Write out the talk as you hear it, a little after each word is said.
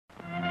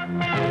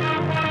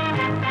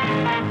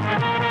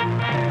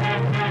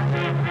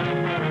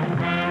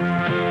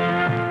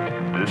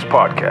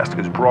podcast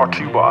is brought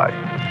to you by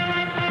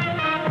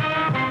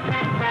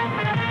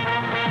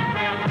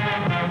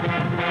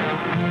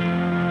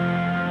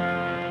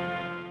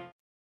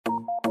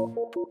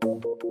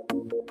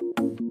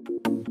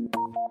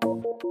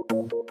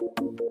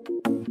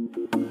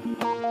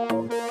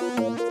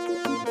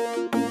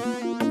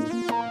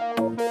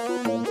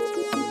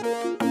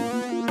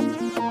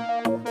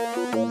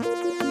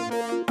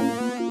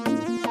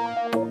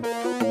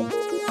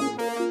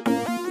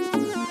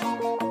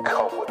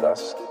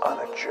on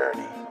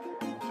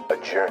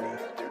a journey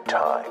through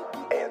time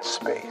and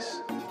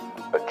space,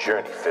 a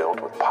journey filled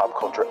with pop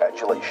culture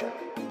adulation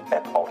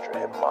and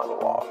ultra-hip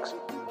monologues,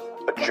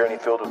 a journey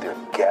filled with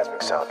orgasmic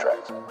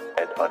soundtracks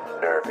and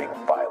unnerving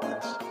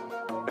violence,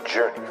 a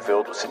journey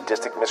filled with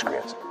sadistic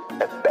miscreants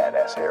and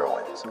badass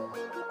heroines,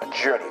 a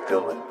journey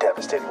filled with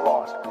devastating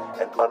loss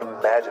and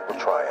unimaginable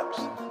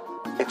triumphs.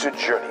 It's a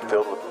journey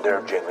filled with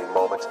nerve-jangling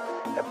moments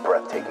and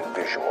breathtaking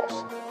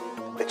visuals.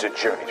 It's a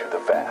journey through the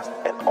vast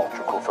and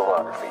ultra-cool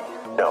filmography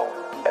known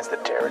as the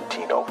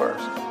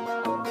Tarantino-verse.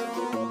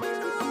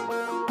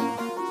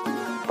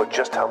 But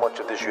just how much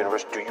of this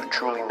universe do you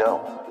truly know?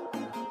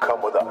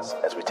 Come with us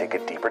as we take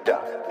a deeper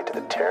dive into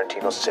the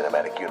Tarantino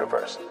cinematic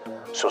universe.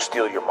 So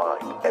steel your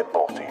mind and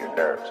bolster your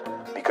nerves,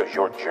 because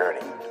your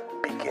journey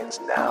begins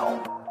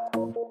now.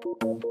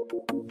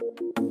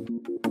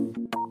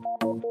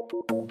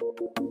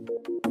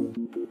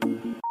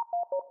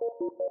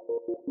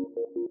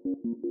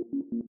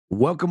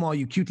 Welcome all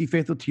you QT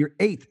faithful to your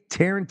 8th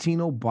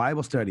Tarantino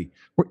Bible study,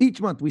 where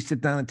each month we sit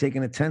down and take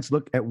an intense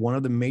look at one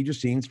of the major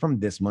scenes from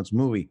this month's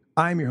movie.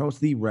 I'm your host,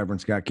 the Reverend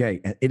Scott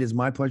K, and it is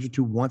my pleasure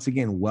to once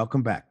again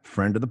welcome back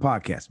friend of the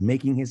podcast,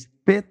 making his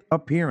 5th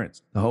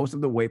appearance, the host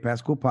of the Way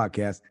Past Cool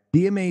podcast,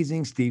 the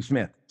amazing Steve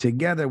Smith.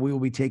 Together, we will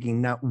be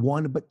taking not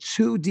one, but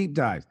 2 deep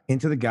dives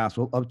into the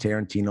Gospel of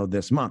Tarantino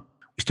this month.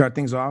 We start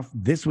things off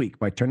this week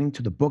by turning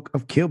to the Book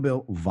of Kill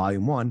Bill,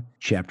 Volume 1,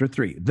 Chapter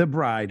 3, The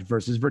Bride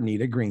versus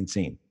Vernita Green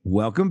Scene.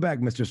 Welcome back,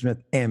 Mr.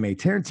 Smith, and may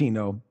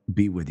Tarantino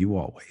be with you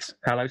always.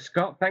 Hello,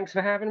 Scott. Thanks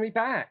for having me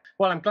back.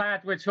 Well, I'm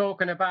glad we're basically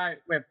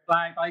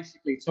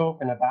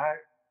talking about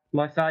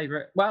my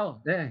favourite.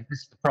 Well, yeah,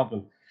 this is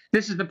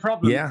the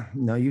problem. Yeah,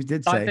 no, you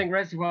did say. I think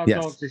Reservoir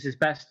Dogs is his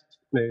best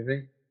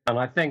movie,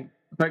 and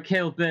but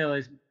Kill Bill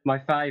is my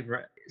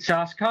favourite. So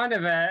it's kind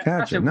of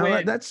that's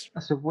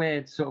a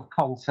weird sort of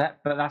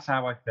concept, but that's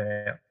how I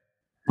feel.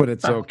 But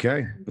it's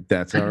okay. But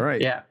that's all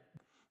right. Yeah.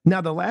 Now,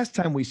 the last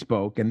time we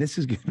spoke, and this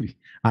is going to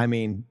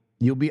be,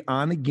 you'll be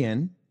on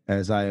again,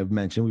 as I have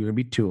mentioned, we're going to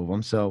be 2 of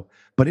them. So,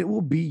 but it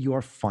will be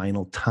your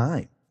final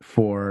time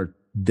for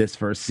this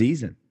first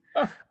season.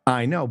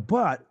 I know,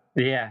 but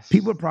yes,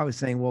 people are probably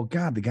saying, well,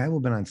 God, the guy will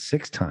have been on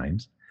 6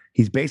 times.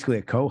 He's basically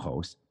a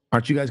co-host.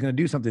 Aren't you guys going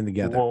to do something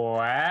together?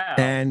 Wow.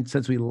 And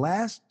since we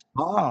last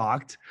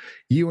talked,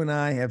 you and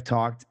I have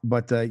talked,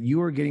 but you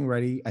were getting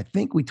ready. I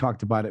think we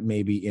talked about it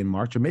maybe in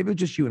March, or maybe it was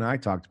just you and I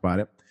talked about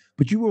it.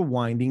 But you were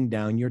winding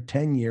down your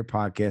 10-year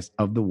podcast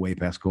of the Way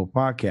Past Cool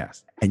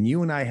podcast. And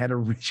you and I had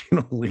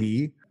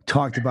originally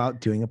talked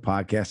about doing a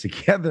podcast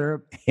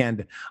together.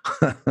 And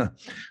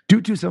due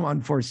to some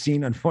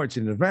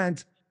unfortunate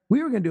events,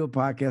 we were going to do a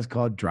podcast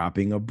called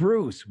Dropping a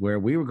Bruce, where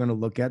we were going to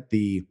look at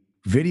the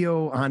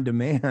video on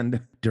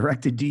demand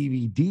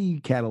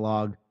direct-to-DVD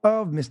catalog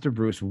of Mr.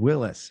 Bruce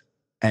Willis.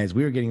 As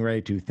we were getting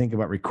ready to think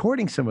about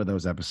recording some of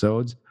those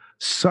episodes,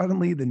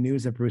 suddenly the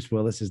news that Bruce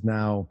Willis is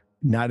now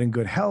not in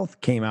good health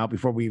came out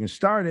before we even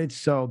started.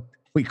 So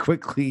we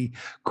quickly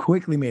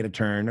made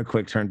a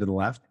quick turn to the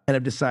left, and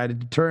have decided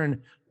to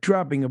turn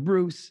Dropping a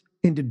Bruce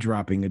into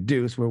Dropping a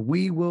Deuce, where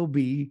we will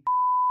be...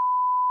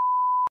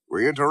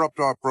 We interrupt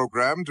our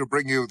program to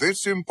bring you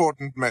this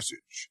important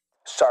message.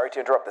 Sorry to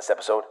interrupt this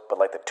episode, but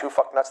like the 2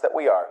 fucknuts that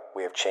we are,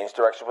 we have changed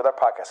direction with our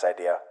podcast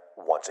idea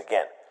once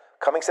again.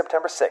 Coming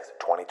September 6th,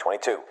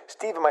 2022,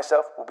 Steve and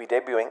myself will be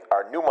debuting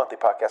our new monthly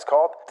podcast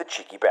called The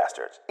Cheeky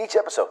Bastards. Each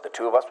episode, the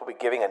 2 of us will be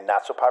giving a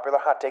not-so-popular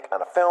hot take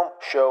on a film,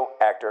 show,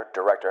 actor,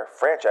 director,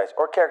 franchise,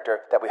 or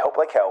character that we hope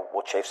like hell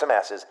will chafe some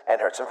asses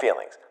and hurt some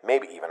feelings,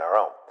 maybe even our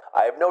own.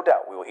 I have no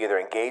doubt we will either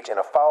engage in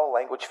a foul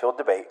language-filled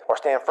debate or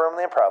stand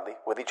firmly and proudly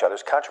with each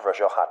other's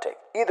controversial hot take.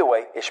 Either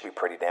way, it should be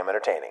pretty damn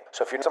entertaining.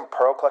 So if you're some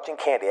pearl-clutching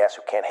candy ass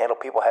who can't handle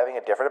people having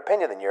a different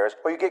opinion than yours,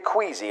 or you get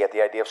queasy at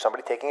the idea of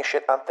somebody taking a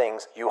shit on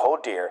things you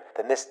hold dear,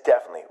 then this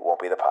definitely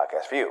won't be the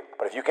podcast for you.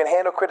 But if you can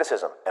handle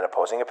criticism and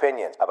opposing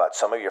opinions about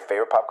some of your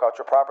favorite pop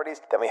culture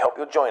properties, then we hope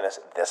you'll join us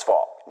this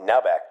fall. Now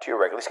back to your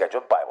regularly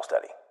scheduled Bible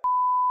study.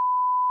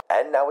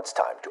 And now it's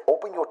time to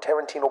open your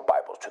Tarantino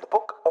Bibles to the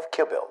Book of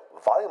Kill Bill,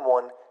 Volume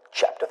 1,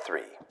 Chapter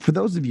 3. For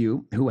those of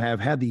you who have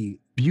had the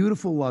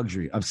beautiful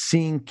luxury of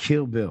seeing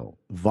Kill Bill,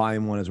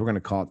 Volume 1, as we're going to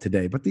call it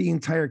today, but the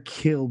entire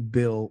Kill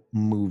Bill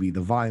movie,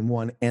 the Volume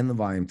 1 and the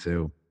Volume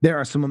 2, there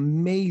are some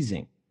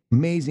amazing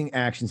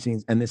action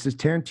scenes, and this is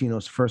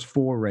Tarantino's first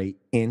foray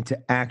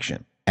into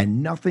action.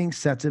 And nothing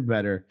sets it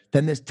better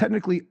than this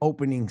technically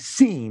opening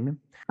scene.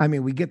 I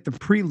mean, we get the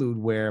prelude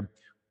where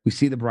we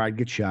see the bride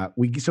get shot.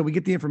 So we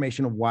get the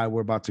information of why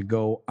we're about to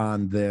go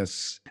on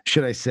this,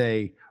 should I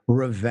say,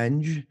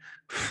 revenge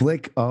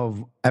flick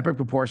of epic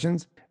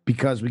proportions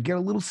because we get a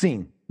little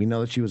scene. We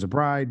know that she was a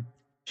bride.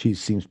 She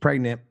seems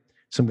pregnant.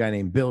 Some guy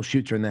named Bill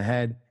shoots her in the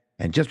head.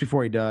 And just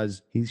before he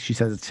does, she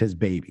says it's his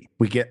baby.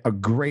 We get a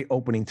great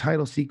opening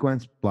title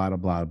sequence, blah, blah,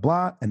 blah,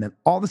 blah. And then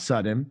all of a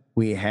sudden,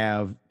 we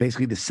have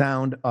basically the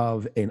sound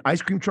of an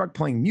ice cream truck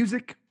playing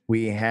music.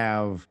 We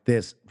have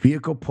this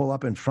vehicle pull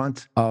up in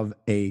front of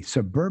a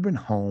suburban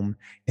home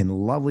in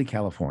lovely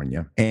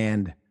California.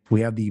 And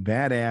we have the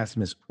badass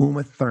Miss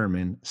Uma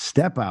Thurman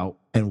step out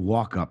and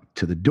walk up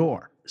to the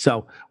door.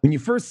 So when you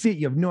first see it,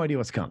 you have no idea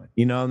what's coming.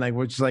 You know, like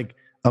we're just like,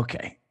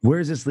 okay, where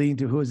is this leading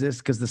to? Who is this?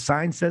 Because the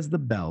sign says the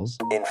Bells.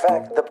 In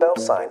fact, the Bell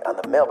sign on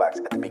the mailbox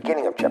at the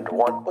beginning of Chapter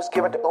 1 was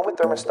given to Uma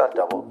Thurman's stunt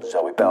double,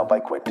 Zoe Bell, by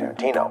Quentin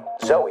Tarantino.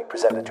 Zoe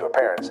presented to her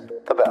parents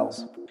the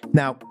Bells.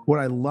 Now, what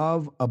I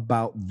love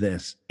about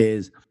this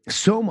is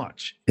so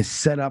much is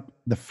set up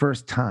the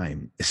first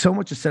time. So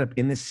much is set up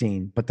in this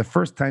scene, but the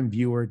first time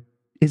viewer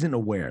isn't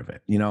aware of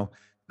it. You know,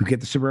 we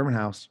get the suburban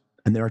house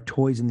and there are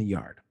toys in the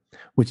yard,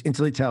 which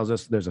instantly tells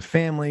us there's a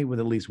family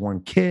with at least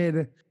one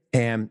kid.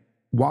 And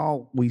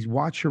while we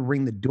watch her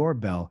ring the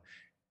doorbell,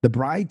 the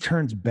bride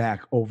turns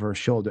back over her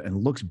shoulder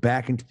and looks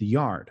back into the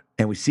yard.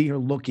 And we see her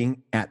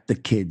looking at the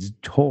kids'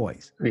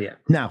 toys. Yeah.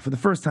 Now, for the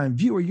first time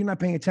viewer, you're not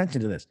paying attention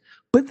to this.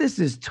 But this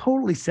is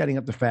totally setting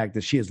up the fact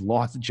that she has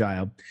lost a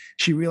child.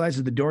 She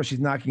realizes the door she's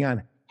knocking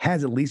on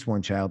has at least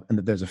one child and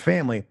that there's a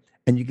family.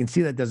 And you can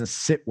see that doesn't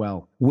sit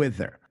well with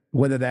her.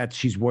 Whether that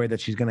she's worried that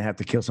she's going to have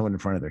to kill someone in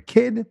front of their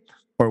kid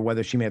or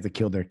whether she may have to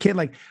kill their kid.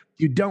 Like,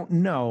 you don't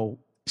know,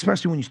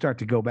 especially when you start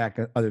to go back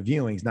to other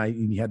viewings. Now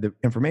you have the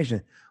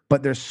information,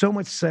 but there's so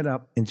much set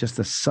up in just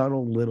a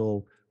subtle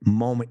little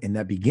moment in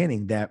that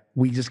beginning that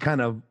we just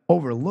kind of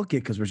overlook it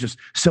because we're just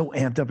so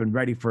amped up and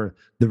ready for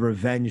the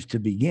revenge to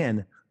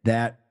begin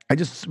that I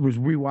just was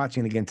rewatching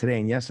it again today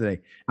and yesterday.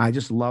 I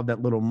just love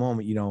that little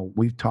moment. You know,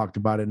 we've talked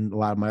about it in a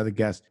lot of my other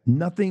guests.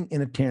 Nothing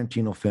in a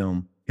Tarantino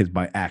film is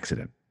by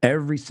accident.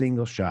 Every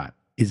single shot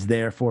is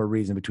there for a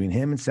reason. Between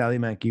him and Sally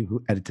Menke,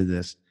 who edited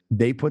this,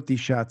 they put these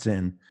shots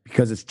in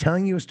because it's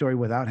telling you a story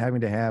without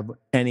having to have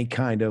any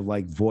kind of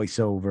like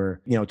voiceover,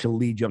 you know, to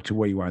lead you up to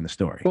where you are in the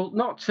story. Well,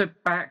 not to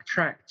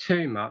backtrack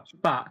too much,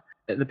 but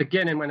at the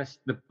beginning when it's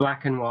the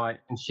black and white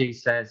and she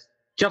says,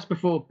 just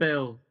before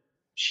Bill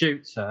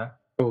shoots her,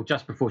 or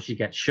just before she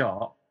gets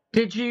shot,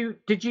 did you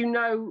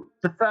know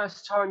the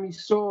first time you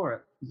saw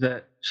it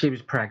that she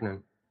was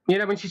pregnant? You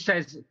know, when she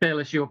says, Bill,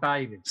 it's your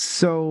baby.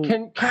 So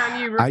can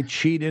you... I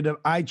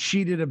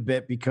cheated a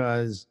bit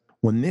because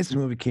when this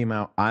movie came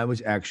out, I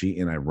was actually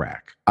in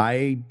Iraq.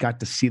 I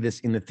got to see this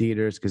in the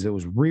theaters because it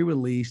was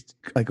re-released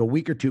like a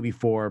week or two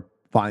before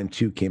Volume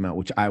 2 came out,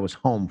 which I was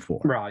home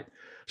for. Right.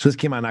 So this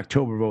came out in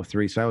October of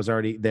 2003. So I was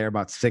already there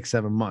about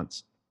 6-7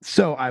 months.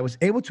 So I was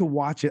able to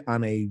watch it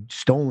on a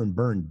stolen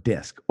burn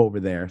disc over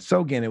there.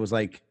 So again,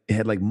 it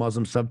had like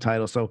Muslim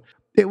subtitles. So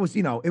it was,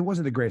 you know, it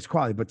wasn't the greatest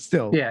quality, but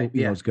still,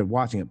 it was good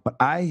watching it. But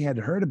I had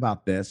heard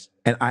about this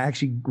and I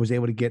actually was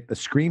able to get the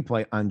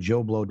screenplay on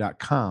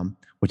JoeBlow.com,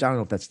 which I don't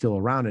know if that's still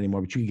around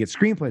anymore, but you can get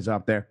screenplays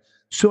out there.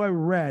 So I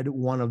read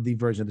one of the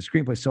versions of the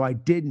screenplay. So I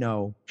did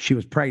know she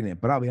was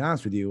pregnant, but I'll be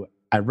honest with you,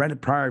 I read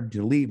it prior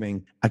to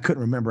leaving. I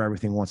couldn't remember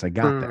everything once I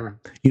got there.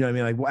 You know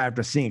what I mean? Like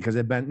after seeing it, because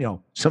there'd been, you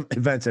know, some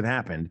events had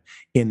happened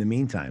in the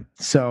meantime.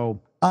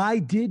 So I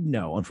did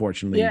know,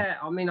 unfortunately. Yeah,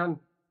 I mean,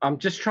 I'm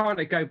just trying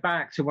to go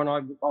back to when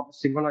I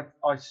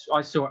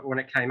saw it when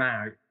it came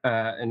out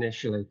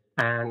initially,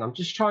 and I'm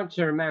just trying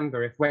to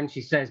remember if when she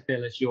says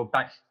Bill is your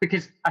baby,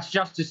 because that's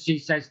just as she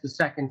says the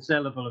second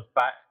syllable of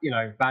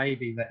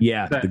baby.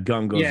 The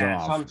gun goes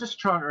off. So I'm just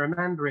trying to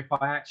remember if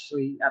I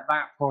actually at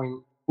that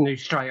point knew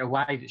straight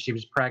away that she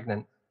was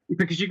pregnant.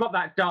 Because you got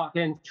that dark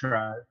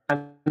intro,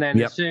 and then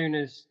as soon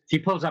as she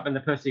pulls up in the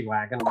pussy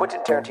wagon...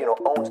 Quentin Tarantino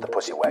owns the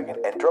pussy wagon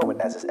and drove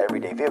it as his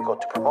everyday vehicle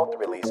to promote the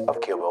release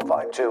of Kill Bill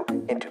Volume 2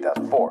 in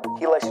 2004.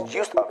 He licensed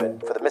use of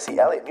it for the Missy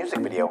Elliott music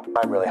video,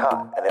 I'm Really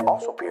Hot, and it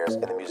also appears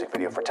in the music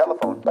video for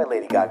Telephone by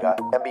Lady Gaga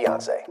and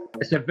Beyonce.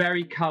 It's a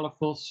very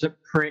colourful,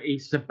 pretty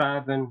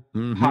suburban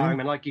home,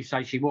 and like you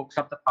say, she walks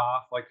up the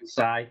path, like you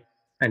say,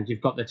 and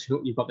you've got the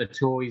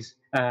toys.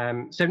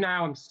 So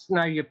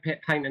now you're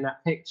painting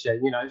that picture.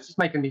 You know, it's just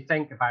making me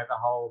think about the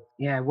whole.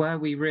 Yeah, were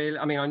we really?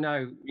 I mean, I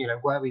know. You know,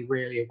 were we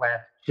really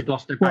aware she'd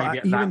lost her baby at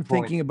that point? Even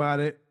thinking about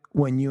it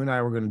when you and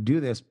I were going to do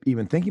this,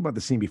 even thinking about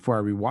the scene before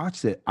I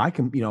rewatched it, I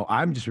can, you know,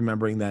 I'm just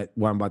remembering that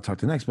what I'm about to talk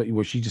to next, but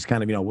where she just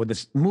kind of, you know, with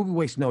this movie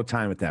wastes no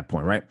time at that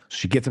point, right?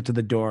 She gets up to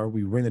the door,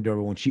 we ring the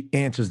doorbell. When she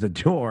answers the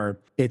door,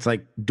 it's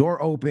like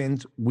door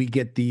opens, we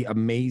get the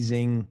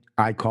amazing,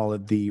 I call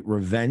it the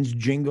revenge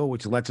jingle,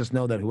 which lets us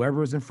know that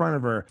whoever was in front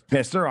of her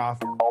pissed her off.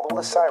 Although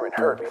the siren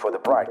heard before the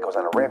bride goes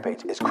on a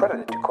rampage is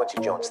credited to Quincy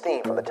Jones'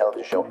 theme from the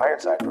television show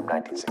Ironside from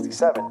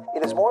 1967,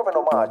 it is more of an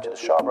homage to the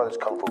Shaw Brothers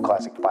Kung Fu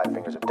classic Five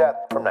Fingers of Death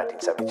from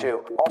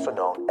 1972, also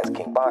known as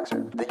King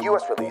Boxer. The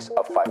U.S. release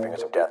of Five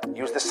Fingers of Death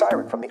used the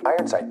siren from the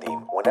Ironside theme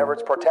whenever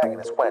its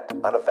protagonist went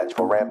on a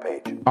vengeful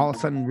rampage. All of a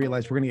sudden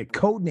realized we're going to get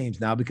code names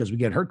now because we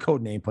get her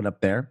code name put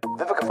up there.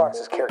 Vivica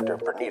Fox's character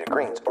Vernita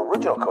Green's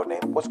original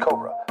codename was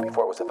Cobra,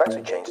 before it was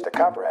eventually changed to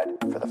Copperhead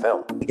for the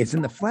film. It's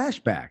in the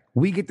flashback.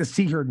 We get to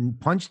see her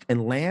punched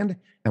and land,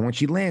 and when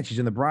she lands, she's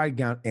in the bride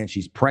gown and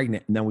she's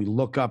pregnant. And then we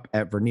look up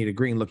at Vernita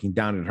Green looking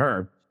down at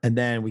her, and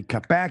then we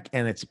cut back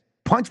and it's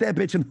punch that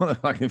bitch in the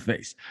motherfucking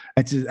face.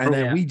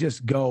 Then we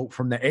just go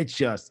from there. It's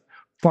just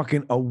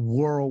fucking a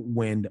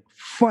whirlwind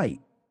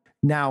fight.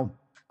 Now,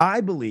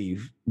 I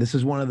believe this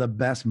is one of the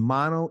best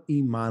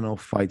mano-a-mano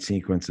fight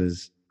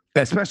sequences,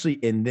 especially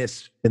in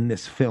this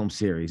film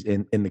series,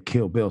 in the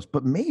Kill Bills.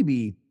 But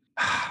maybe,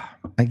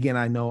 again,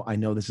 I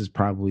know this is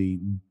probably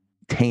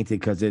tainted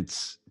because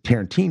it's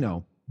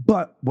Tarantino.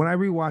 But when I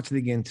rewatched it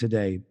again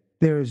today,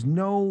 there's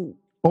no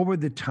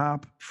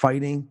over-the-top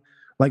fighting.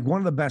 Like, one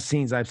of the best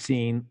scenes I've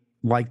seen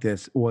like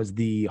this was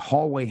the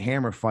hallway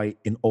hammer fight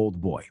in Old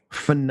Boy.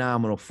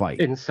 Phenomenal fight.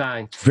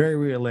 Insane. Very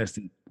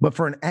realistic. But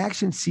for an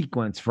action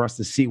sequence for us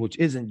to see, which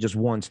isn't just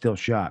one still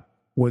shot,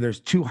 where there's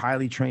two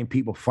highly trained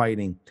people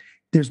fighting,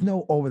 there's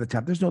no over the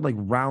top. There's no like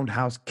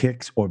roundhouse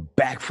kicks or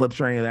backflips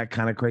or any of that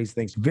kind of crazy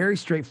things. Very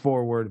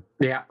straightforward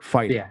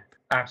fighting. Yeah.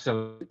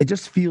 Absolutely. It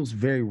just feels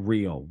very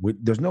real.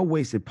 There's no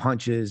wasted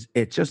punches.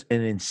 It's just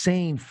an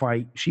insane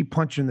fight. She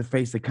punched her in the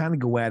face. They kind of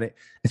go at it.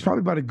 It's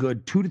probably about a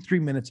good 2 to 3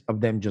 minutes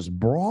of them just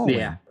brawling.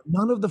 Yeah.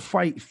 None of the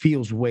fight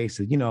feels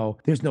wasted. You know,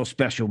 there's no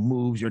special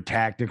moves or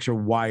tactics or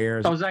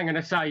wires. I was going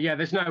to say,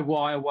 there's no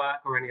wire work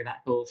or any of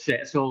that bullshit.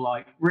 It's all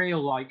like real,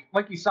 like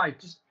you say,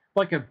 just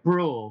like a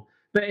brawl.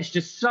 But it's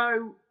just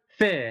so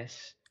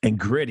fierce. And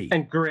gritty.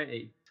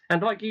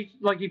 And like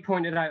you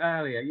pointed out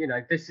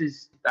earlier, this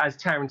is, as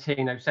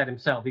Tarantino said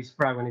himself, he's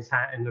throwing his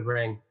hat in the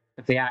ring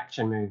of the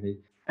action movie.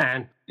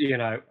 And,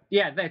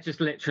 they're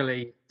just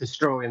literally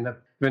destroying the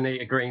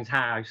Vernita Green's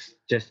house,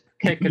 just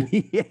kicking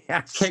the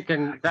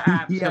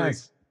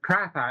absolute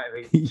crap out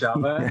of each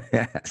other.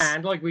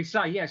 And like we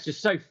say, it's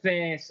just so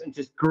fierce and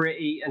just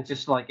gritty and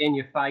just like in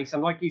your face.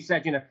 And like you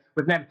said,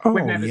 we've never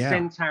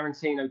seen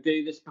Tarantino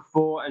do this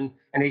before, and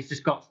he's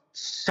just got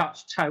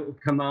such total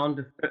command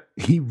of it.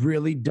 He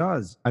really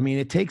does. I mean,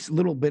 it takes a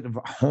little bit of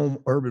home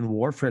urban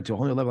warfare to a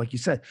whole new level. Like you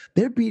said,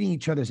 they're beating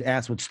each other's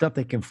ass with stuff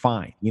they can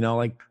find.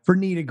 Like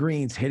Vernita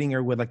Green's hitting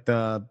her with like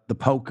the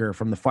poker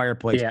from the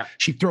fireplace. Yeah.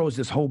 She throws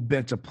this whole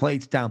bunch of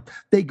plates down.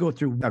 They go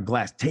through a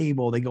glass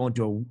table. They go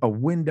into a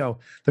window.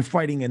 They're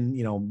fighting in,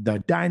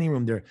 the dining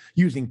room. They're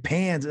using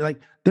pans. Like,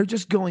 they're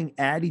just going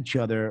at each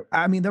other.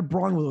 I mean, they're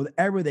brawling with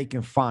whatever they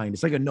can find.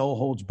 It's like a no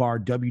holds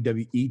barred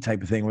WWE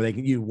type of thing where they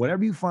can use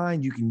whatever you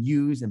find, you can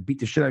use and beat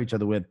the shit out of each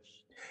other with.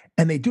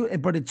 And they do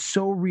it, but it's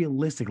so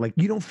realistic. Like,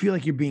 you don't feel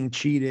like you're being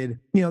cheated.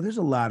 There's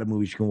a lot of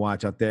movies you can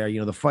watch out there.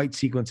 The fight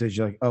sequences,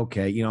 you're like,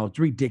 okay, it's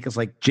ridiculous.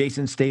 Like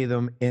Jason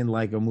Statham in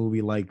like a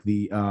movie like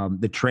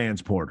the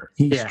Transporter.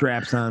 He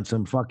straps on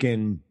some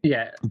fucking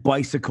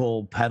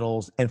bicycle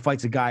pedals and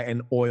fights a guy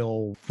in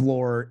oil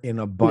floor in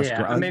a bus.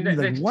 Yeah, I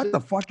mean, what the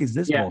fuck is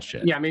this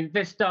bullshit? Yeah, I mean,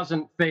 this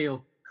doesn't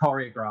feel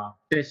choreographed.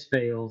 This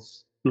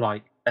feels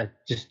like a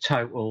just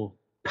total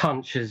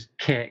punches,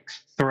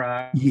 kicks,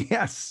 throws.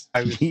 Yes.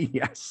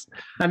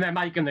 And they're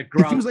making the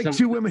grunts. It feels like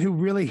two women who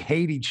really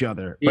hate each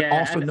other, but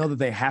also know that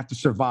they have to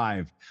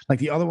survive. Like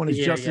the other one is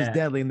just as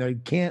deadly, and they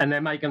can't. And they're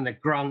making the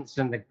grunts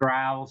and the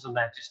growls, and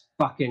they're just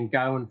fucking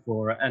going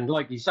for it. And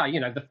like you say,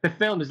 the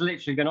film has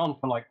literally been on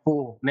for like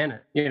 4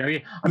 minutes.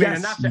 And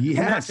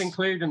that's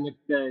including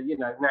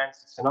the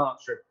Nancy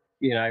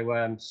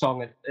Sinatra,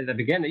 song at the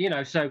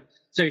beginning. So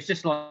it's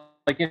just like.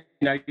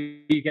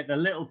 You get the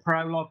little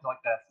prologue, like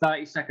the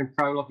 30-second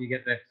prologue, you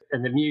get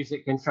the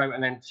music intro,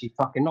 and then she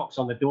fucking knocks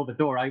on the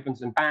door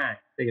opens, and bang,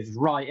 it's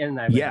right in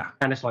there.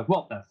 And it's like,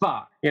 what the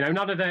fuck?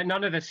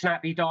 None of the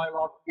snappy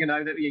dialogue,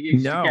 that you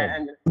used to get.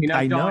 And,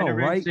 I know,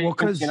 right? Well,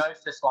 because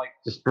it's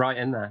just right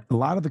in there. A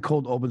lot of the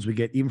cold opens we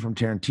get, even from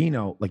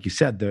Tarantino, like you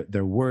said,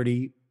 they're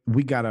wordy.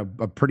 We got a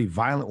pretty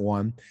violent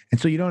one.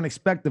 And so you don't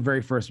expect the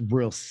very first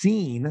real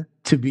scene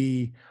to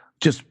be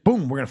just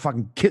boom, we're going to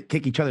fucking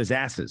kick each other's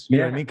asses. You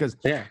know what I mean? Because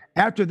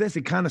after this,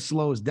 it kind of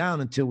slows down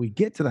until we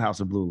get to the House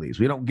of Blue Leaves.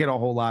 We don't get a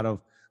whole lot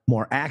of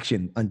more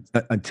action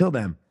until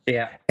then.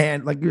 Yeah.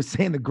 And like you're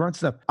saying, the grunt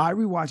stuff, I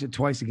rewatched it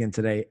twice again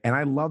today, and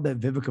I love that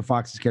Vivica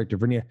Fox's character,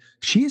 Vernita,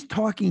 she is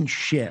talking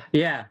shit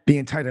the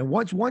entire time.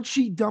 Once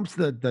she dumps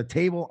the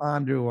table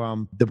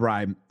onto the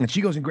bride, and she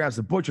goes and grabs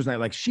the butcher's knife,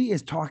 like she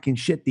is talking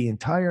shit the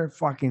entire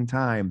fucking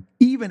time,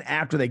 even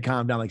after they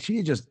calm down. Like she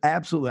is just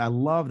absolutely, I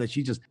love that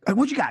she just, like,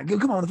 what you got?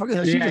 Come on, the fuck.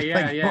 She's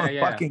going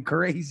fucking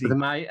crazy.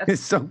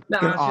 It's so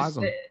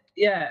awesome.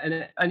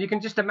 And you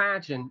can just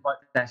imagine what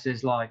this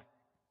is like.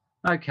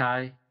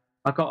 Okay,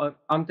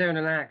 I'm doing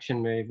an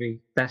action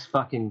movie. Let's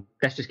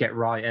just get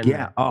right in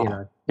there.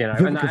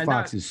 Vivica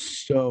Fox is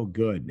so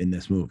good in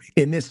this movie.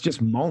 In this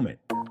just moment.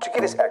 To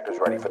get his actors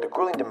ready for the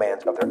grueling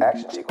demands of their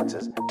action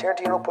sequences,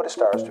 Tarantino put his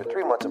stars through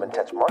 3 months of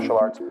intense martial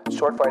arts,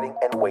 sword fighting,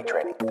 and weight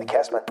training. The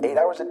cast spent 8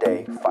 hours a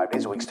day, 5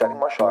 days a week studying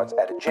martial arts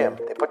at a gym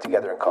they put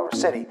together in Culver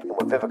City, and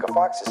what Vivica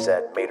Fox has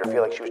said made her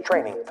feel like she was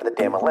training for the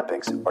damn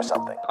Olympics or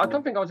something. I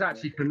don't think I was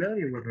actually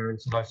familiar with her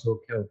until I saw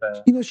Kill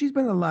Bill. She's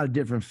been in a lot of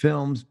different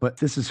films, but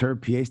this is her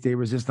pièce de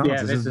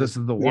résistance. This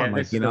is the one.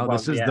 This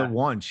is the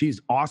one.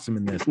 She's awesome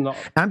in this.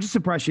 I'm just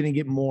surprised she didn't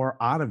get more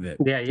out of it.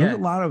 Yeah. There's a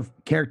lot of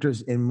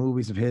characters in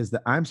movies of his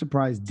that I'm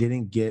surprised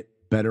didn't get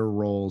better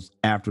roles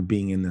after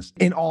being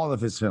in all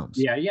of his films.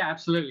 Yeah,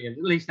 absolutely.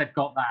 At least they've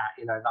got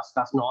that.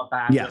 That's not a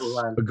bad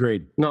little.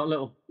 Agreed.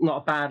 Not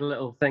a bad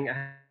little thing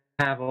to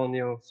have on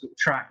your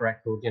track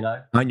record.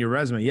 On your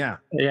resume. Yeah.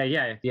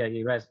 Yeah.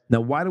 Your resume.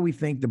 Now, why do we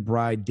think the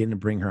bride didn't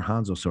bring her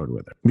Hanzo sword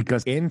with her?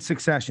 Because in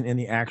succession, in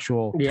the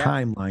actual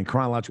timeline,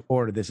 chronological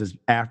order, this is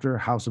after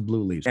House of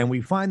Blue leaves, and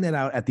we find that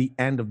out at the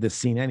end of this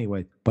scene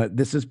anyway. But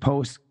this is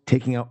post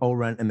taking out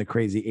Oren and the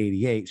Crazy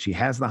 88. She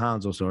has the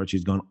Hanzo sword.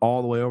 She's gone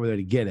all the way over there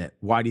to get it.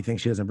 Why do you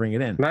think she doesn't bring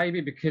it in? Maybe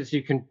because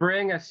you can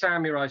bring a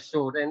samurai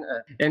sword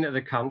into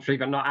the country,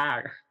 but not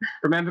out.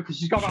 Remember, because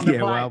she's got it on the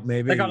plane. Well,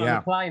 maybe. They got it on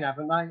the plane,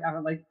 haven't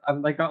they?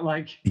 Haven't they got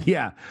like?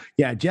 Yeah.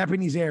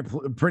 Japanese air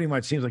pretty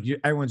much seems like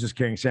everyone's just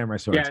carrying samurai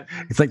swords.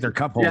 Yeah. It's like their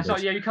cup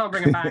holders. You can't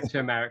bring them back to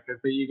America,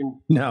 but you can.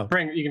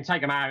 You can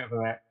take them out of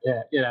America.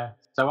 Yeah.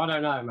 So I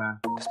don't know, man.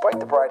 Despite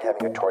the bride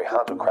having Hattori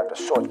Hanzo craft a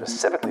sword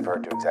specifically for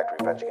her to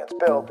exact revenge against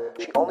Bill,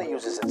 she only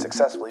uses it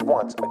successfully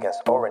once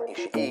against Oren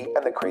Ishii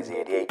and the Crazy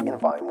 88 in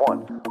Volume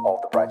 1. All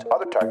of the bride's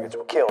other targets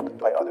were killed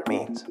by other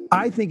means.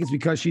 I think it's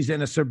because she's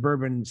in a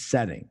suburban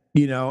setting,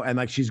 and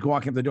like she's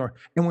walking up the door.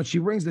 And when she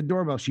rings the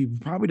doorbell, she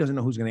probably doesn't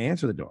know who's going to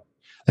answer the door.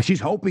 Like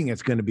she's hoping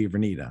it's going to be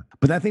Vernita.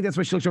 But I think that's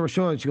why she looks over her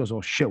shoulder and she goes,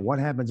 oh, shit, what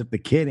happens if the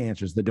kid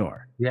answers the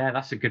door? Yeah,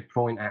 that's a good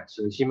point,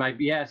 actually. She may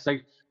be, so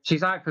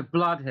she's out for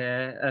blood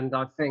here, and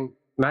I think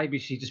maybe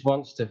she just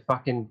wants to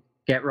fucking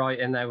get right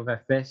in there with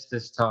her fist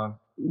this time.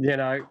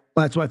 Well,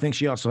 that's why I think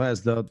she also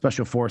has the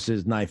Special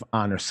Forces knife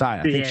on her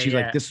side. I think she's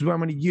like, this is what I'm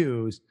going to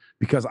use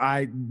because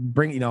I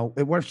bring,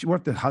 what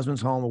if the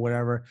husband's home or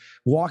whatever?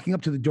 Walking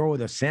up to the door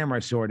with a samurai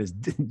sword is,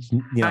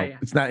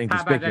 it's not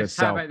inconspicuous.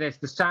 How about this?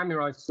 The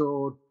samurai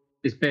sword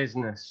is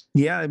business.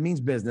 Yeah, it means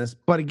business.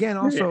 But again,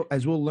 also,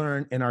 as we'll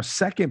learn in our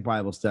second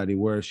Bible study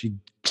where she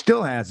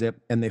still has it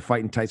and they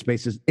fight in tight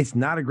spaces, it's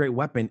not a great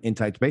weapon in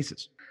tight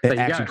spaces. It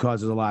actually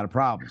causes a lot of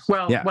problems.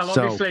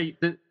 Obviously,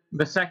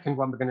 the second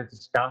one we're going to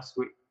discuss,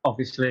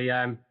 obviously,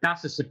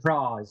 that's a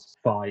surprise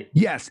fight.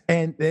 Yes,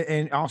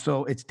 and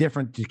also it's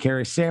different to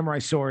carry a samurai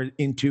sword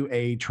into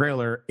a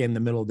trailer in the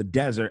middle of the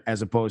desert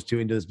as opposed to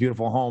into this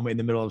beautiful home in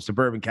the middle of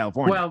suburban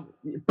California. Well,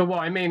 but what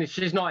I mean is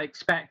she's not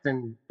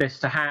expecting this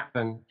to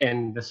happen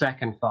in the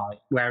second fight,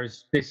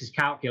 whereas this is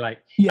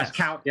calculated. Yes. That's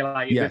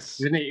calculated.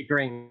 Yes. Vernita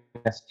Green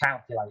is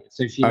calculated.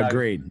 So she knows,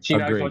 she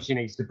knows what she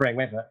needs to bring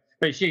with her.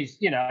 But she's,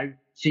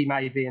 she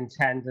may be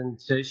intending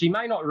to, she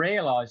may not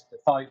realize the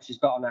fight she's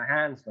got on her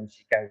hands when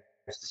she goes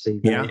to see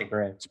Vernita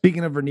Green.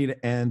 Speaking of Vernita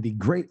and the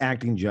great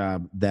acting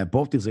job that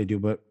both these they do,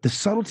 but the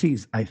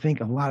subtleties I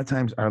think a lot of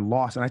times are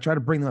lost. And I try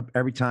to bring them up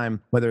every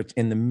time, whether it's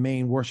in the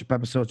main worship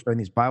episodes or in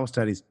these Bible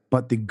studies.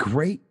 But the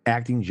great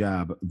acting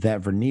job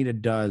that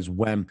Vernita does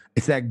when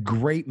it's that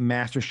great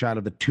master shot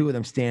of the two of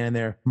them standing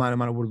there, mano a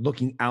mano, we're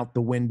looking out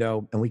the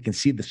window and we can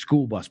see the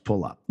school bus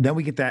pull up. Then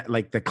we get that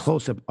like the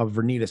close up of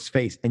Vernita's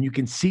face and you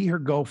can see her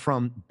go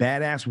from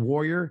badass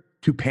warrior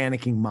to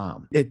panicking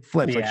mom. It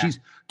flips. Like she's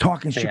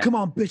talking shit. Come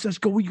on, bitch, let's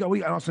go. We go.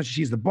 And all of a sudden she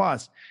sees the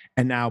bus.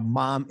 And now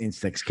mom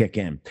instincts kick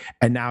in.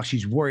 And now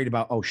she's worried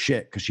about, oh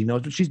shit, because she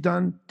knows what she's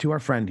done to our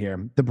friend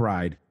here, the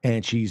bride.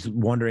 And she's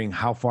wondering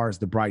how far is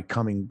the bride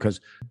coming? Because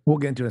we'll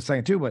get into it in a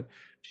second too, but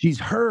she's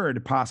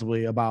heard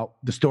possibly about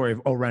the story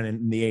of Oren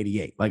in the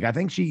 88. Like I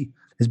think she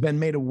has been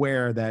made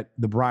aware that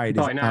the bride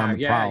is on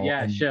the prowl.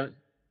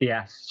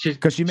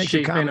 Because she makes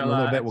a comment in a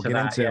little bit we'll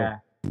get into. Yeah.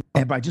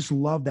 And I just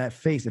love that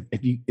face.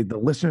 If the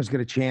listeners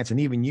get a chance, and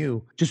even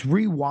you, just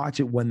rewatch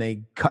it when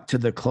they cut to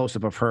the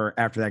close-up of her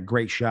after that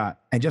great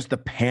shot, and just the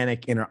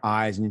panic in her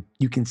eyes, and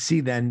you can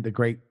see then the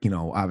great,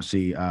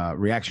 obviously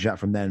reaction shot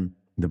from then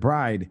the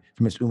bride,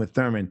 from Miss Uma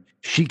Thurman.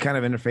 She kind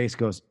of in her face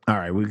goes, "All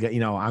right, we got,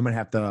 I'm gonna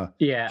have to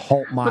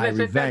halt my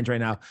revenge right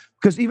now,"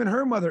 because even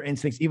her mother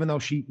instincts, even though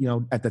she,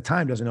 at the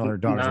time doesn't know her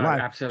daughter's alive,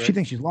 absolutely. She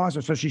thinks she's lost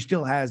her, so she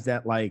still has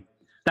that like.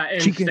 That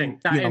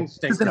instinct.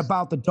 This isn't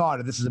about the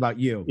daughter. This is about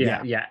you.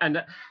 Yeah.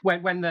 And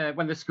when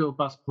the school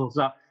bus pulls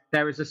up,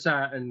 there is a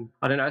certain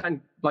like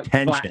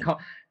tension.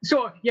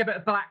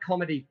 But black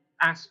comedy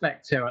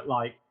aspect to it.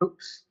 Like,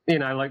 oops,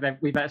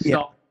 we better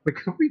stop.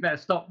 We better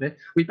stop this.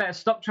 We better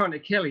stop trying to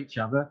kill each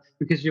other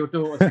because your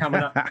daughter's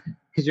coming up.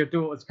 Because your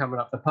daughter's coming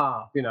up the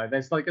path.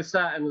 There's like a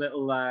certain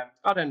little a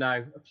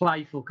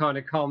playful kind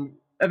of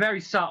a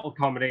very subtle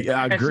comedy.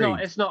 Yeah, agreed.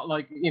 It's not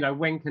like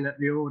winking at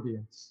the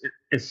audience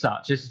as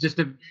such. It's just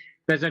there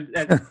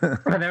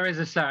is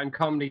a certain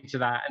comedy to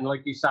that, and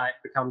like you say, it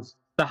becomes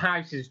the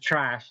house is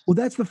trash. Well,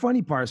 that's the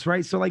funny part,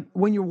 right? So like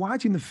when you're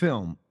watching the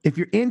film, if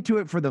you're into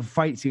it for the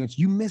fight sequence,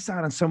 you miss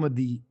out on some of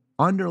the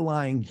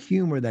underlying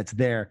humor that's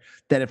there.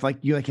 That if like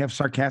you have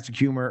sarcastic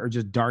humor or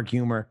just dark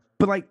humor.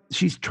 But like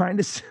she's trying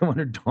to sell when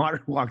her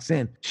daughter walks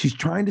in, she's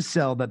trying to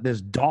sell that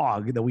this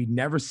dog that we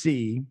never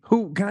see.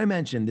 Who can I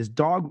mention? This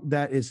dog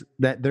that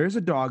there is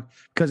a dog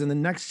because in the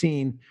next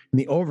scene, in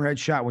the overhead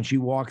shot when she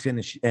walks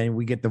in and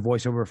we get the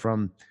voiceover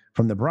from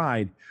the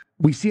bride,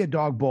 we see a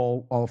dog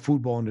bowl, a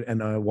food bowl,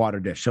 and a water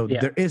dish. So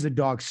there is a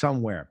dog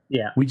somewhere.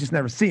 Yeah. We just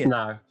never see it.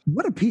 No.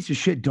 What a piece of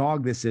shit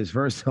dog this is,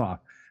 first off.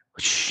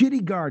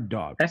 Shitty guard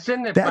dog.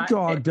 That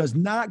dog does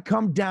not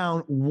come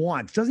down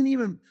once. Doesn't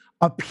even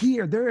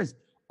appear. There is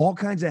all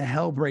kinds of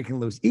hell breaking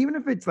loose. Even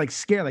if it's like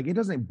scared, like it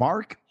doesn't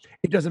bark.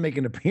 It doesn't make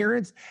an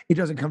appearance. It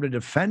doesn't come to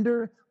defend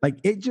her. Like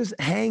it just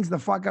hangs the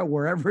fuck out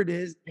wherever it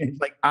is. And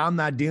it's like, I'm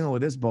not dealing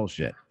with this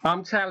bullshit.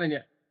 I'm telling you,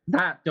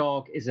 that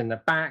dog is in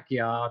the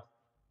backyard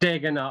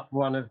digging up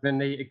one of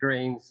Vernita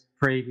Green's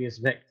previous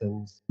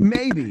victims.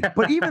 Maybe.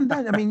 But even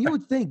then, I mean, you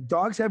would think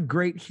dogs have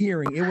great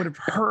hearing. It would have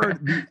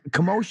heard the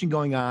commotion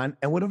going on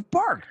and would have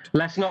barked.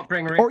 Let's not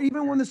bring her in. Or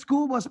even when the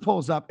school bus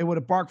pulls up, it would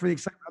have barked for the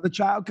excitement of the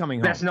child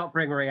coming home. Let's not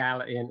bring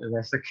reality into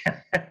this,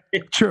 okay?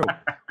 True.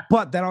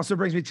 But that also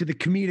brings me to the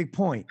comedic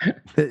point.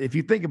 If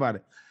you think about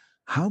it,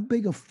 how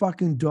big a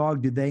fucking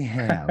dog do they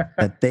have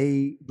that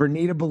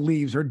Vernita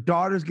believes her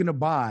daughter's going to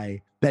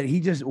buy that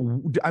he just,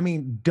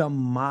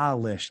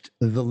 demolished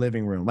the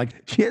living room.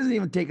 Like, she hasn't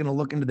even taken a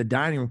look into the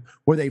dining room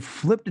where they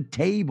flipped a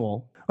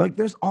table. Like,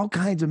 there's all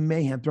kinds of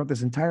mayhem throughout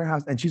this entire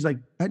house. And she's like,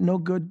 that no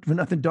good for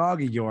nothing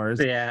dog of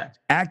yours. Yeah.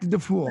 Acted the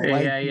fool.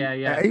 Like,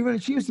 yeah. Even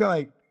she was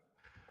like,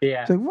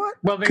 yeah. So what?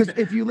 Well, because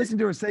if you listen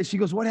to her say, she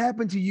goes, "What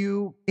happened to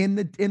you in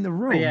the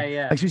room?"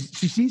 Yeah. Like she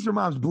sees her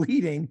mom's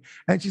bleeding,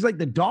 and she's like,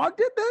 "The dog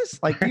did this."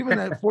 Like even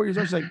at 4 years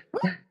old, she's like,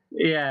 what?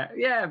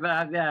 Yeah,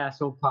 but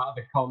it's all part of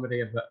the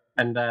comedy of it,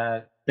 and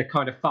the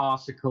kind of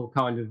farcical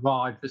kind of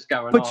vibe that's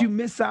going on. But you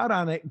miss out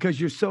on it because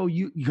you're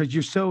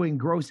so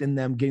engrossed in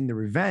them getting the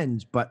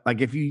revenge. But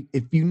like if you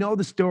know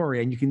the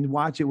story and you can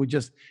watch it with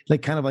just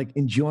like kind of like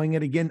enjoying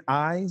it again,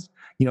 eyes,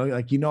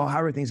 like how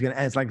everything's gonna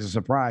end. It's like a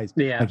surprise.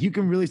 Yeah. Like you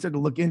can really start to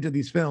look into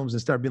these films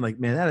and start being like,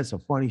 man, that is some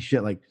funny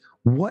shit. Like,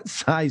 what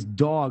size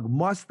dog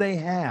must they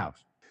have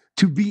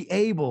to be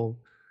able?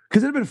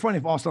 Because it'd have been funny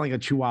if also like a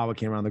Chihuahua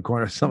came around the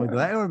corner or something.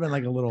 That would have been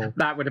like a little.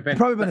 That would have been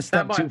probably been a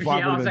step too far.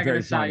 Yeah, I was going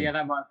to say,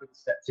 that might have been a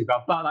step too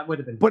far, but that would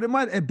have been. But it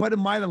might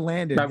have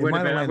landed. That would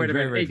have been.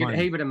 Very funny.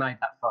 He would have made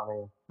that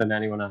funnier than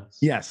anyone else.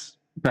 Yes.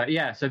 But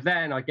yeah, so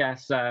then I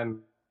guess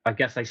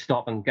they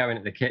stop and go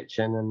into the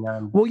kitchen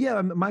and. Well,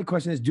 yeah. My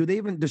question is,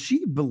 does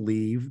she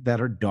believe that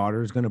her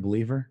daughter is going to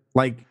believe her?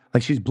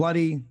 Like she's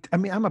bloody. I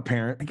mean, I'm a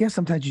parent. I guess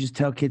sometimes you just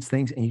tell kids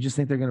things and you just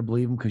think they're going to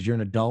believe them because you're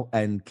an adult,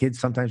 and kids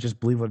sometimes just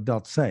believe what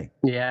adults say.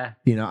 Yeah.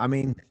 I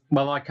mean.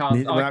 Well, I can't.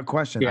 Without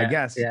question, I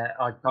guess. Yeah,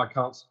 I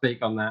can't speak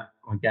on that,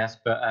 I guess,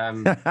 but.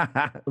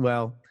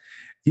 Well.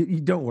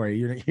 You don't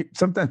worry.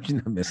 Sometimes you're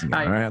not missing it.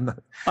 All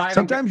right?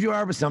 Sometimes you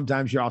are, but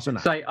sometimes you're also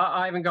not.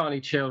 I haven't got any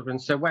children,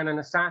 so when an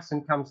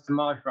assassin comes to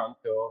my front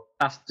door,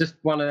 that's just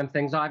one of them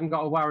things I haven't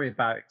got to worry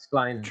about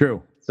explaining.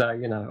 True. So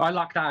I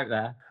lucked out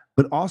there.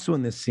 But also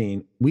in this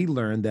scene, we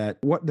learned that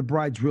what the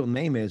bride's real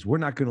name is, we're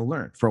not going to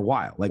learn for a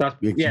while. Like,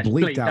 it's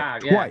bleeped out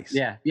twice.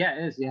 Yeah,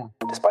 it is, yeah.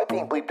 Despite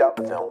being bleeped out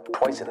in the film,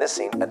 twice in this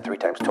scene and 3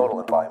 times total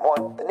in Volume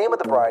 1, the name of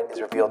the bride is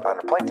revealed on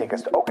her plane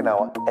tickets to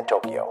Okinawa and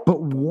Tokyo.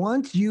 But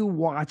once you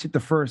watch it the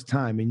first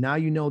time, and now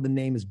you know the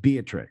name is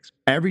Beatrix,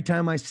 every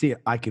time I see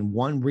it, I can,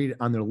 read it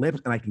on their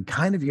lips, and I can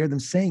kind of hear them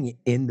saying it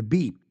in the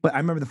beat. But I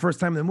remember the first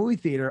time in the movie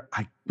theater,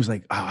 I was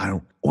like,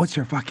 what's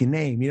her fucking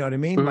name? You know what I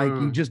mean? Like,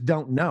 you just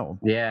don't know.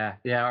 Yeah,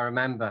 I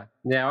remember.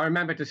 Yeah, I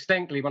remember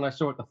distinctly when I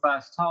saw it the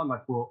first time, I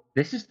thought,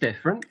 this is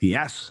different.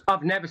 Yes.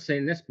 I've never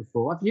seen this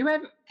before.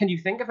 Can you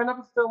think of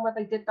another film where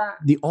they did that?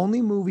 The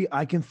only movie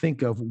I can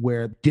think of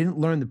where didn't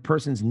learn the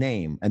person's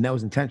name, and that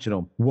was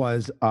intentional,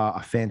 was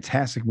a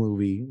fantastic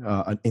movie,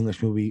 an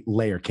English movie,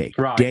 Layer Cake.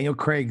 Right. Daniel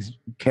Craig's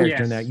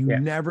character in that, you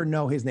never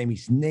know his name.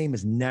 His name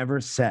is never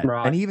said.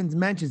 Right. And he even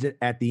mentions it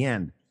at the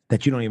end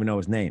that you don't even know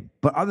his name.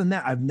 But other than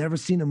that, I've never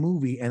seen a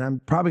movie, and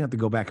I'm probably going to have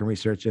to go back and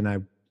research, and I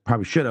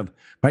probably should have,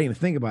 but I didn't even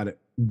think about it,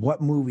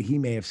 what movie he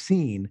may have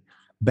seen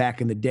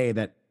back in the day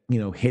that,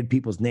 hid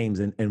people's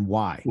names and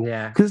why.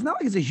 Yeah. Because it's not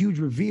like it's a huge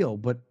reveal,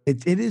 but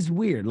it is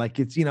weird. Like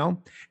it's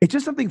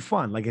just something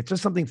fun. Like it's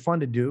just something fun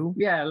to do.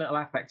 Yeah, a little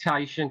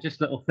affectation,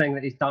 just a little thing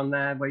that he's done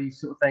there where you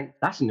sort of think,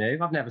 that's new.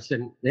 I've never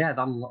seen,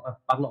 I'm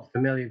not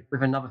familiar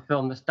with another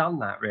film that's done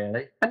that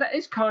really. And that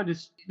is kind of,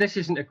 this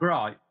isn't a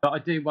gripe, but I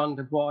do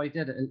wonder why he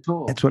did it at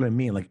all. That's what I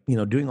mean. Like,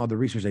 doing all the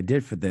research I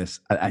did for this,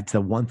 it's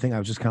the one thing I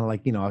was just kind of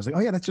like, I was like,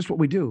 oh yeah, that's just what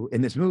we do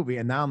in this movie.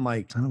 And now I'm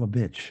like, son of a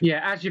bitch.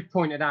 Yeah, as you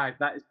pointed out,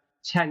 that is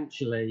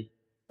potentially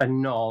a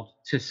nod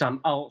to some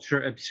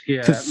ultra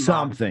obscure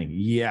something.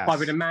 Yes. I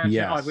would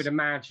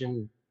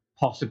imagine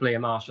possibly a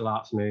martial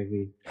arts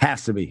movie.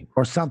 Has to be.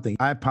 Or something.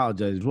 I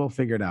apologize. We'll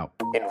figure it out.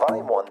 In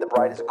Volume 1, the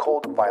bride is a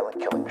cold, violent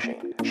killing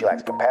machine. She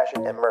lacks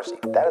compassion and mercy.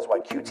 That is why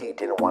QT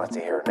didn't want us to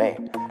hear her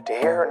name. To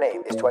hear her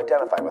name is to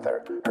identify with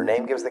her. Her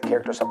name gives the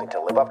character something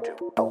to live up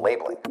to, a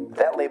labeling.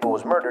 That label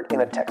was murdered in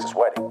a Texas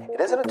wedding.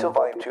 It isn't until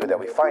Volume 2 that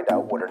we find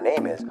out what her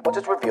name is, once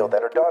it's revealed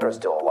that her daughter is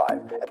still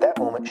alive. At that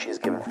moment, she is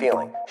given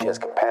feeling. She has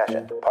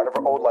compassion. Part of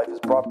her old life is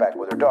brought back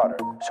with her daughter,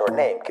 so her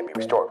name can be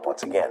restored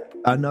once again.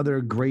 Another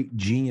great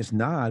genius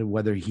nod,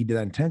 whether he did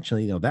that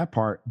intentionally, that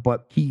part,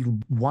 but he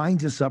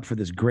winds us up for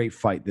this great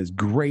fight, we're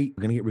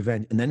going to get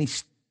revenge, and then he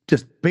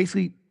just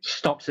basically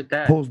stops it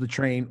dead. Pulls the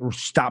train or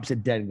stops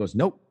it dead and goes,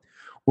 nope,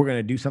 we're going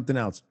to do something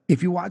else.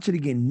 If you watch it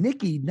again,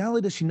 Nikki, not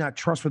only does she not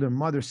trust what her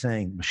mother's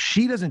saying,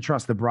 she doesn't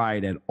trust the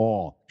bride at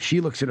all.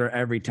 She looks at her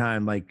every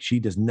time like she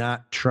does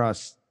not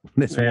trust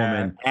this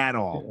woman at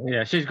all.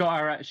 Yeah, she's got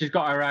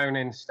her own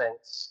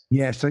instincts.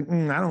 Yeah, she's like,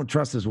 I don't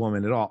trust this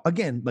woman at all.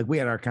 Again, like we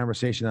had our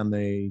conversation on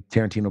the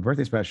Tarantino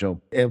birthday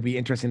special. It'll be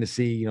interesting to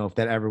see, if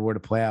that ever were to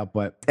play out.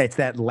 But it's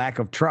that lack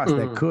of trust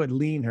that could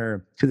lean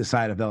her to the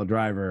side of Belle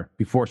Driver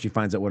before she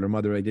finds out what her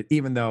mother really did,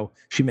 even though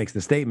she makes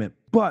the statement.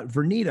 But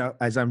Vernita,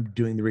 as I'm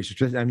doing the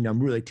research, I'm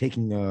really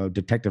taking a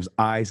detective's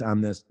eyes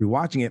on this,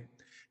 rewatching it.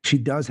 She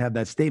does have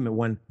that statement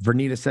when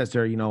Vernita says to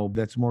her,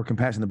 that's more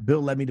compassionate. Bill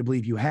led me to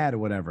believe you had or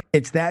whatever.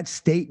 It's that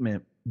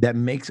statement that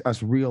makes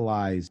us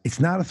realize it's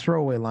not a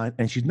throwaway line,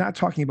 and she's not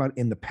talking about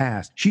in the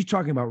past. She's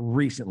talking about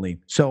recently.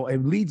 So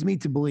it leads me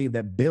to believe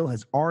that Bill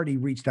has already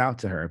reached out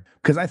to her,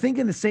 because I think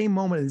in the same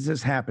moment as this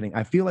is happening,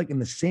 I feel like in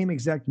the same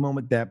exact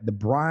moment that the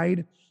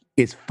bride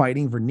is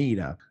fighting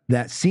Vernita,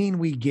 that scene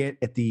we get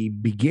at the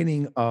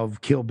beginning of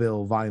Kill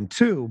Bill Volume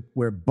 2,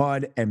 where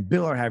Bud and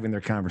Bill are having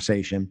their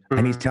conversation,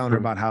 and he's telling her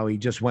about how he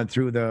just went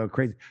through the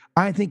crazy.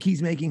 I think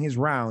he's making his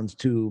rounds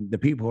to the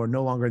people who are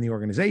no longer in the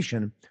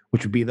organization,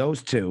 which would be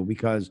those two,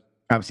 because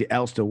obviously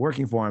Elle's still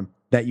working for him,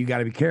 that you got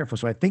to be careful.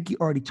 So I think he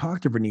already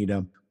talked to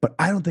Vernita, but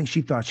I don't think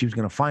she thought she was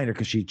going to find her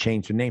because she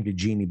changed her name to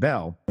Jeannie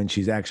Bell when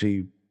she's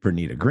actually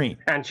Vernita Green.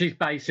 And she's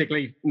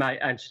basically made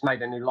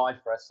a new life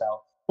for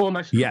herself.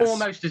 Almost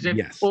as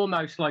if,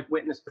 almost like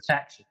witness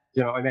protection.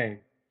 Do you know what I mean?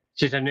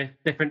 She's a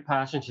different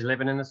person. She's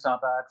living in the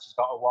suburbs. She's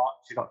got a watch.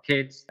 She's got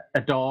kids,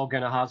 a dog,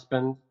 and a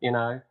husband.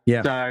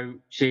 Yeah. So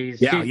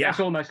it's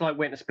almost like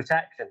witness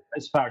protection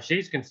as far as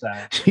she's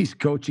concerned. She's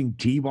coaching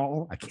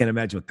t-ball. I can't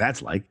imagine what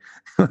that's like.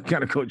 What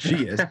kind of coach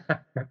she is.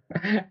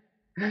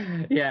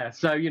 Yeah.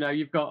 So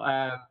you've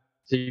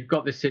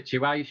got this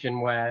situation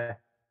where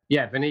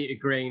Vernita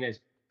Green is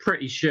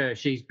pretty sure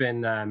she's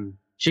been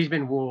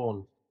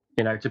warned.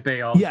 To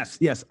be on. Yes.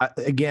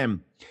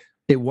 Again,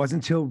 it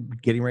wasn't until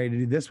getting ready to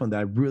do this one that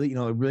I really, it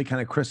really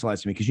kind of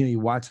crystallized to me, because, you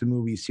watch the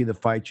movie, you see the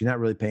fight, you're not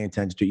really paying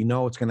attention to it. You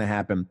know what's going to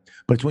happen.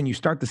 But it's when you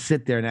start to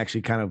sit there and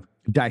actually kind of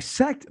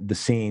dissect the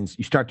scenes,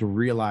 you start to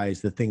realize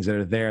the things that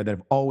are there that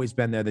have always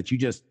been there that you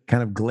just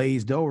kind of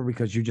glazed over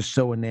because you're just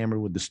so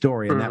enamored with the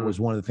story. And that was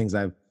one of the things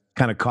I've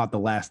kind of caught the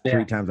last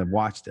 3 times I've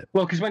watched it.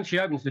 Well, because when she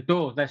opens the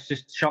door, there's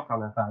just shock on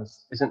her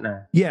face, isn't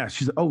there? Yeah,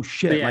 she's like, oh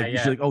shit,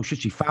 she's like, oh shit,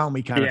 she found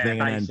me kind of thing,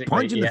 and then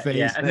punch in the face.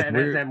 Yeah. And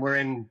then we're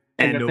in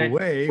and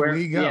away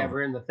we go. Yeah,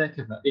 we're in the thick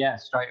of it. Yeah,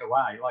 straight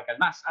away.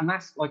 And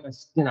that's like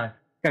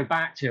go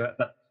back to it,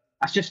 but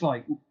that's just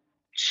like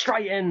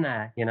straight in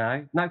there.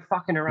 No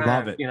fucking around.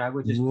 Love it.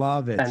 We just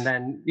love it. And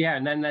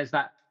then there's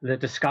the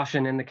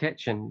discussion in the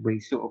kitchen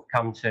we sort of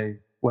come to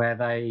where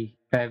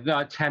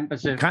they're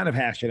tempers of kind of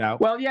hash it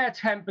out. Well,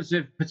 tempers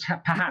of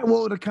perhaps.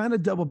 Well, to kind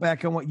of double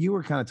back on what you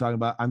were kind of talking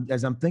about,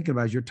 as I'm thinking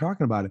about, as you're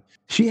talking about it,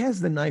 she has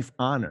the knife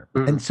on her,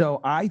 and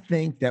so I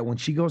think that when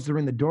she goes to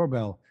ring the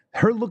doorbell,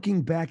 her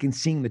looking back and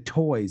seeing the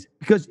toys,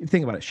 because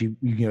think about it, she,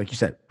 like you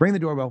said, ring the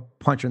doorbell,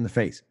 punch her in the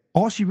face.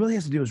 All she really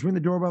has to do is ring the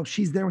doorbell.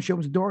 She's there when she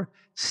opens the door,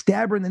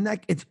 stab her in the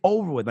neck. It's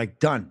over with, like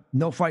done.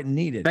 No fighting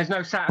needed. There's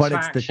no satisfaction.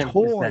 But it's the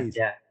toys.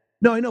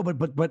 No, I know,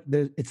 but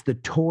it's the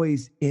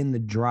toys in the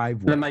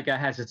driveway that make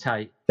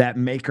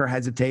her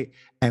hesitate.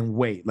 And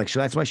wait. Like, so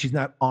that's why she's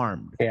not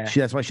armed. Yeah.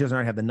 That's why she doesn't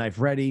already have the knife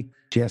ready.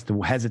 She has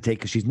to hesitate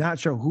because she's not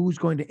sure who's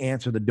going to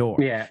answer the door.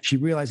 Yeah. She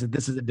realizes that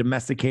this is a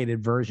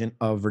domesticated version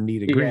of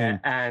Vernita Green,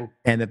 and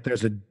that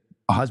there's a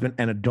husband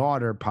and a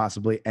daughter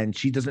possibly, and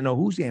she doesn't know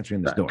who's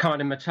answering this door.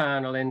 Kind of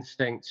maternal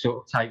instinct sort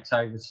of takes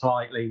over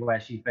slightly, where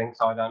she thinks,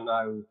 I don't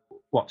know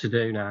what to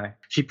do now.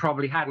 She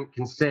probably hadn't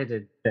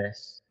considered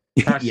this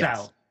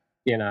herself.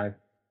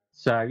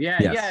 So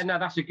no,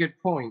 that's a good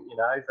point.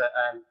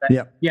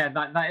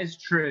 That is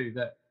true.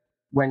 That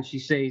when she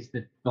sees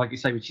like you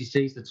say, when she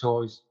sees the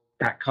toys,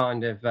 that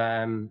kind of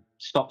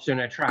stops her in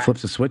her tracks,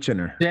 flips a switch in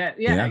her.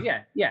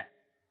 Yeah.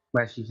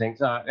 Where she thinks,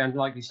 and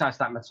like you say, it's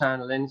that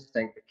maternal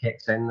instinct that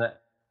kicks in.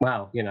 That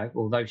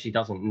although she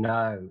doesn't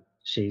know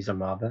she's a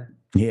mother,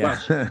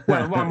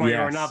 one way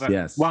or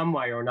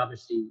another,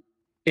 she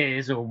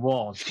is or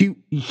was.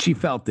 She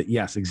felt it.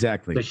 Yes,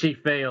 exactly. So she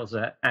feels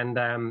it, and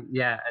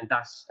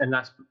that's.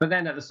 But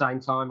then at the same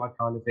time, I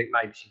kind of think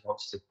maybe she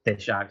wants to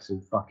dish out some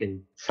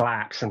fucking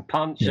slaps and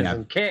punches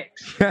and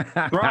kicks,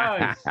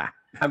 bros.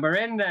 And we're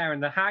in there,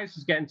 and the house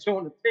is getting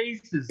torn to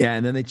pieces. Yeah,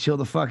 and then they chill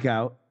the fuck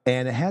out,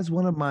 and it has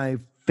one of my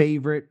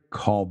favorite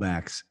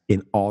callbacks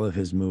in all of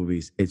his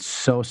movies. It's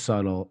so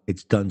subtle.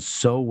 It's done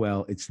so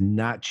well. It's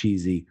not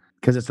cheesy,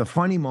 because it's a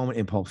funny moment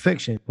in Pulp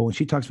Fiction, but when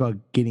she talks about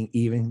getting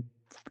even,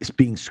 it's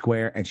being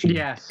square, and she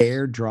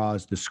air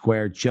draws the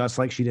square just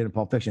like she did in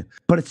Pulp Fiction.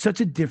 But it's such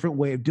a different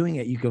way of doing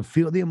it. You can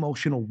feel the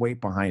emotional weight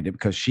behind it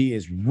because she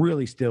is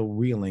really still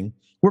reeling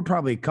we're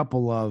probably a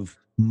couple of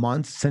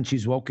months since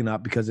she's woken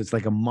up, because it's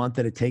like a month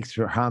that it takes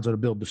for Hanzo to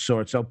build the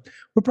sword. So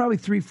we're probably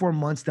 3-4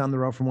 months down the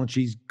road from when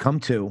she's come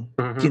to.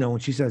 Mhm. You know, when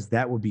she says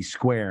that would be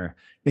square,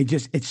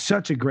 it's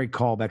such a great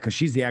callback, because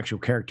she's the actual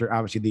character,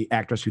 obviously the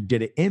actress who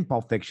did it in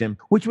Pulp Fiction,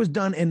 which was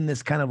done in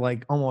this kind of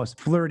like almost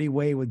flirty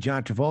way with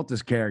John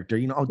Travolta's character.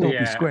 You know, oh, don't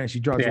be square. And she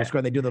draws a little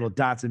square. They do little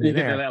dots in You get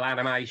midair. the little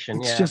animation.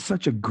 It's just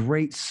such a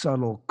great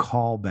subtle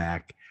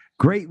callback.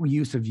 Great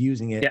use of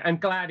using it. Yeah, I'm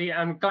glad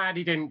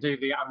he didn't do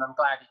the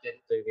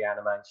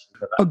animation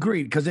for that.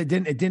 Agreed, because it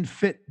didn't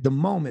fit the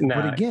moment. No.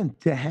 But again,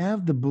 to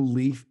have the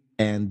belief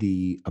and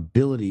the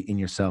ability in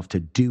yourself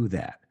to do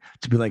that,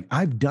 to be like,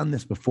 I've done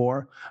this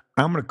before,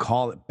 I'm going to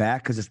call it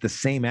back, because it's the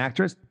same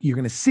actress. You're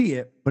going to see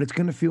it, but it's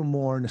going to feel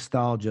more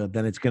nostalgia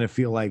than it's going to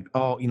feel like,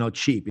 oh, you know,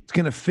 cheap. It's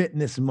going to fit in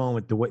this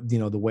moment, the way, you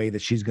know, the way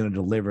that she's going to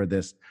deliver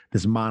this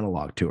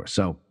monologue to her.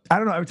 So I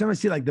don't know. Every time I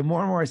see it, like, the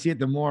more and more I see it,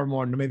 the more and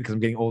more, maybe because I'm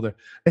getting older,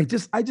 it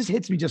just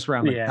hits me just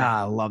around like,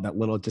 I love that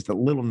little, just a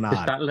little nod.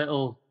 Just that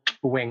little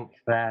wink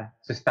there,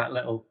 just that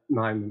little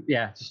moment.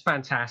 Yeah, just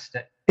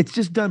fantastic. It's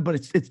just done, but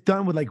it's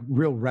done with like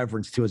real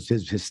reverence to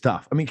his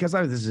stuff. I mean, because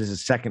this is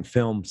his second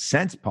film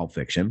since Pulp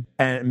Fiction,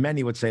 and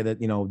many would say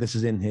that, you know, this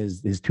is in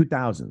his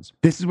 2000s.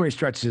 This is where he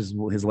stretches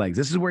his legs.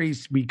 This is where he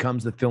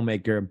becomes the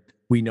filmmaker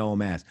we know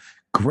him as.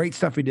 Great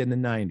stuff he did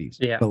in the 90s.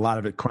 Yeah. But a lot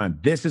of it crime.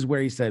 This is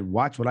where he said,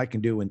 watch what I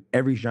can do in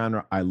every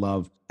genre I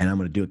love, and I'm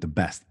going to do it the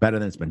best, better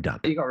than it's been done.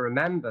 You got to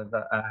remember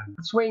that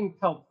between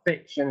Pulp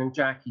Fiction and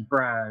Jackie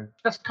Brown,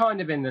 that's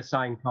kind of in the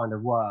same kind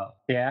of world.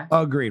 Yeah.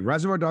 Agreed.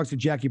 Reservoir Dogs to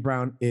Jackie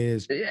Brown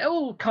is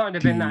all kind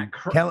of in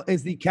that.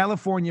 Is the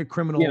California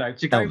criminal. You know,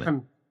 to go element.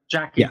 from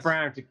Jackie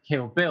Brown to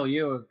Kill Bill,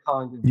 you were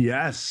kind of.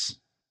 Yes.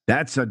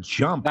 That's a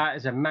jump. That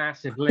is a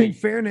massive leap. In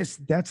fairness,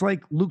 that's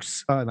like not Luke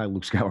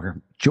Skywalker.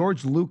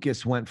 George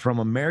Lucas went from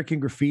American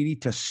Graffiti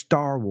to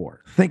Star Wars.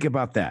 Think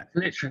about that.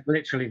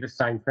 Literally the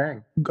same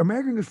thing.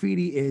 American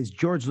Graffiti is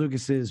George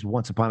Lucas's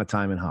Once Upon a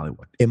Time in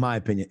Hollywood, in my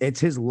opinion.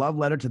 It's his love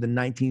letter to the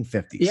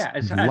 1950s. Yeah,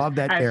 love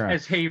that era.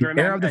 As he the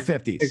era of the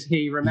 50s. As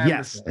he remembers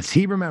yes, it. As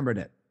he remembered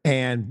it.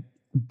 And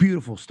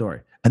beautiful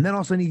story. And then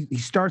all of a sudden he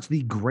starts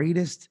the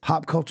greatest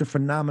pop culture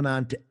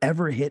phenomenon to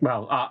ever hit.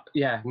 Well,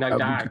 no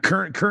doubt.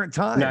 Current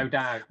time. No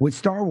doubt. With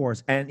Star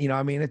Wars. And, you know,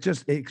 I mean, it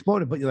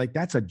exploded, but you're like,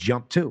 that's a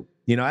jump too.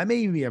 You know, that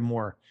may be a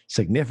more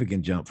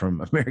significant jump from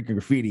American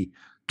Graffiti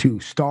to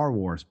Star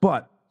Wars.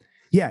 But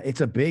yeah,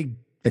 it's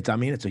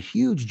a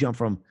huge jump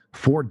from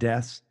 4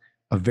 deaths,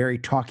 a very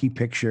talky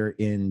picture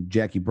in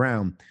Jackie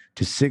Brown,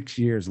 to 6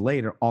 years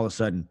later, all of a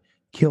sudden,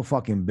 Kill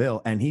fucking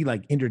Bill. And he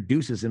like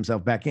introduces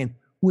himself back in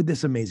with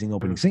this amazing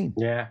opening scene.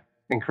 Yeah,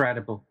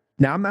 incredible.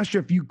 Now, I'm not sure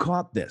if you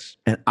caught this.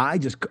 And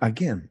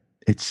again,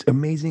 it's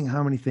amazing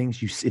how many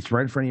things it's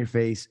right in front of your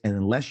face. And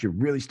unless you're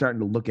really starting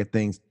to look at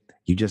things,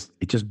 it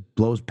just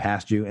blows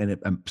past you. And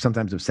it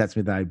sometimes upsets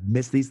me that I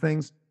miss these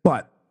things.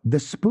 But the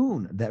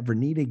spoon that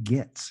Vernita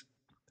gets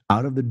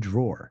out of the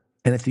drawer,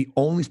 and it's the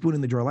only spoon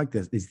in the drawer like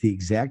this, is the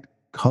exact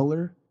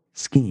color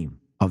scheme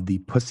of the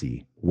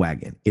pussy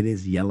wagon. It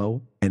is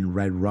yellow and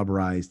red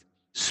rubberized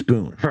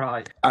spoon.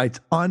 Right. It's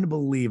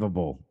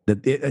unbelievable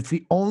that it's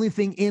the only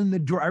thing in the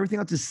drawer. Everything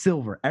else is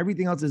silver.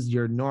 Everything else is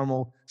your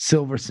normal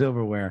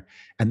silverware.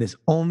 And this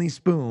only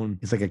spoon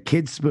is like a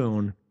kid's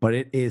spoon, but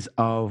it is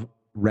of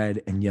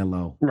red and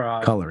yellow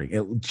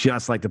coloring,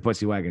 just like the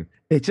pussy wagon.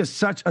 It's just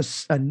such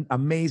an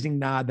amazing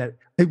nod that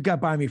it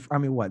got by me. I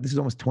mean, this is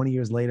almost 20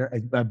 years later.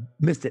 I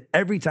missed it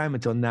every time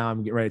until now. I'm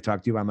getting ready to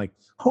talk to you. I'm like,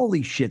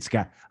 holy shit,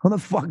 Scott, how the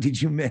fuck did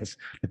you miss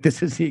that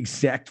this is the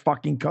exact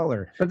fucking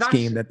color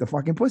scheme that the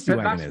fucking pussy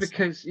wagon is? That's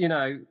because, you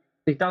know,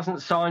 he doesn't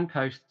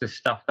signpost this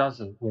stuff, does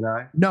he? You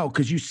know? No,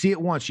 because you see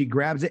it once. She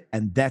grabs it,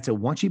 and that's it.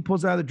 Once she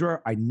pulls it out of the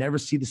drawer, I never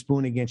see the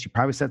spoon again. She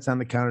probably sets on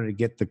the counter to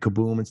get the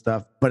kaboom and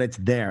stuff, but it's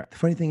there. The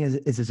funny thing is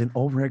it's an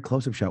overhead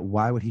close-up shot.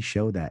 Why would he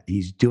show that?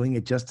 He's doing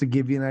it just to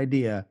give you an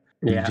idea.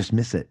 And you just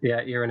miss it.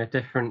 Yeah, you're in a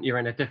different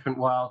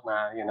world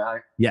now, you know.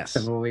 Yes.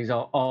 There's all these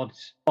odd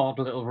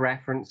little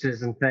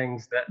references and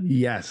things that.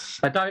 Yes.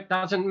 But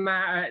doesn't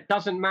matter. It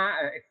doesn't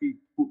matter if you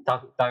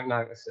don't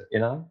notice it, you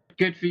know.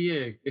 Good for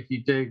you if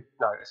you do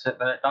notice it,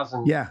 but it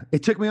doesn't. Yeah,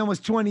 it took me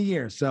almost 20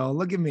 years, so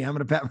look at me. I'm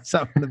gonna pat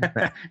myself on the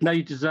back. No,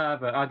 you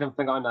deserve it. I don't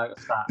think I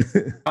noticed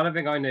that. I don't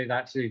think I knew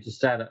that till you just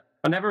said it.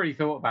 I never really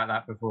thought about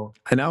that before.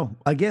 I know.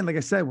 Again, like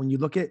I said, when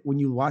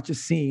you watch a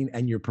scene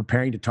and you're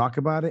preparing to talk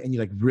about it and you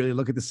like really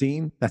look at the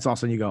scene, that's all of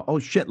a sudden you go, oh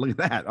shit, look at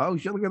that. Oh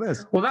shit, look at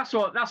this. Well, that's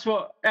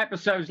what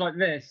episodes like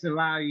this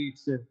allow you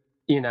to,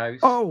 you know.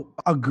 Oh,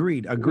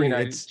 agreed. You know,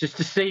 it's just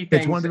to see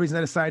things. It's one of the reasons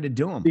I decided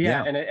to do them.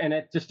 Yeah, and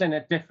it just in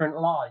a different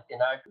light, you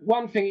know.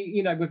 One thing,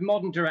 you know, with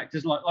modern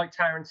directors like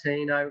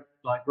Tarantino,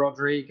 like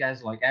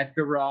Rodriguez, like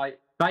Edgar Wright,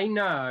 they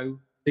know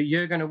that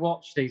you're going to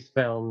watch these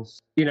films,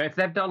 you know, if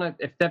they've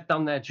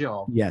done their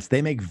job. Yes,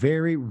 they make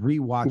very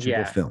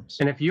rewatchable films.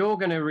 And if you're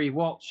going to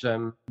rewatch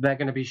them, they're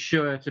going to be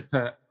sure to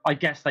put, I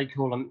guess they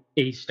call them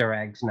Easter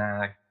eggs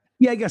now.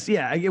 Yeah, I guess,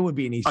 it would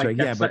be an Easter egg,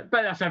 yeah. But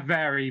that's a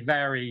very,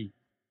 very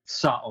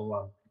subtle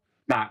one.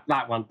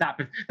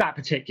 That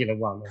particular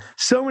one.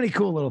 So many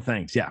cool little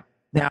things, yeah.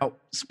 Now,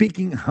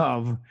 speaking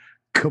of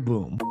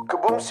Kaboom.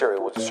 Kaboom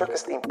cereal was a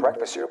circus-themed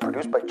breakfast cereal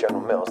produced by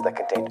General Mills that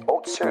contained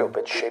oat cereal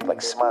bits shaped like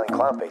smiling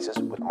clown faces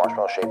with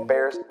marshmallow-shaped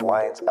bears,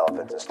 lions,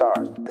 elephants, and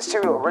stars. The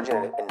cereal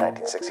originated in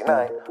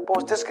 1969, but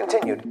was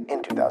discontinued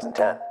in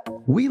 2010.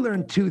 We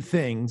learned two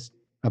things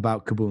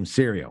about Kaboom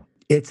cereal.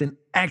 It's an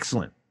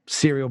excellent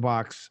cereal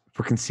box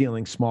for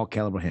concealing small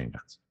caliber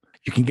handguns.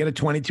 You can get a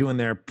 22 in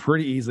there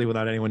pretty easily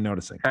without anyone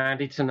noticing.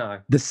 Handy to know.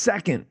 The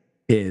second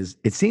is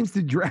it seems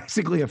to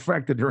drastically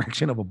affect the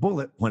direction of a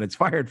bullet when it's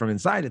fired from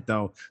inside it,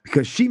 though,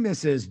 because she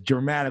misses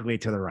dramatically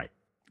to the right.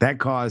 That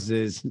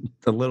causes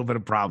a little bit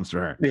of problems for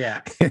her.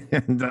 Yeah.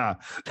 and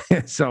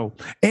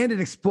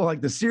it explodes,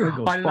 like the cereal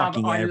goes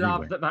fucking everywhere. I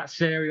love that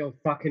cereal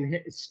fucking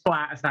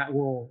splatters that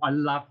wall. I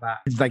love that.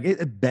 It's like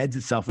it beds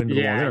itself into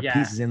the wall. There are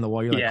pieces in the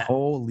wall. You're like,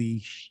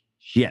 holy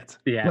shit.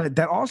 Yeah. But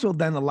that also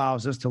then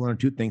allows us to learn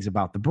two things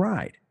about the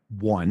bride.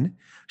 One,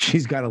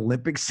 she's got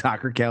Olympic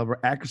soccer caliber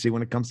accuracy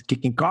when it comes to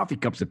kicking coffee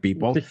cups at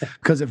people.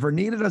 Because if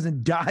Vernita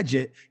doesn't dodge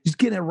it, she's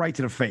getting it right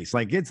to the face.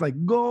 Like it's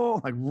like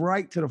go like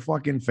right to the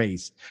fucking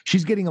face.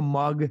 She's getting a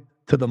mug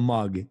to the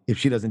mug if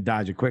she doesn't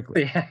dodge it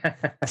quickly. Yeah.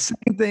 The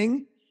second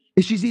thing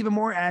is she's even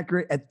more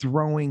accurate at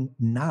throwing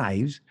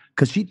knives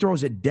because she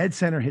throws it dead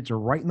center, hits her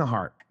right in the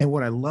heart. And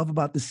what I love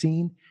about the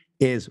scene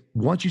is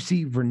once you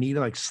see Vernita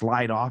like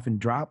slide off and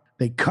drop,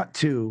 they cut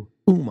to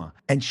Uma,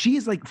 and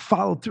she's like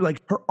followed through,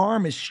 like her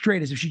arm is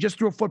straight as if she just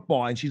threw a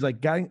football, and she's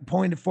like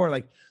pointed forward,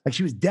 like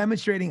she was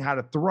demonstrating how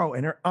to throw,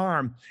 and her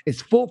arm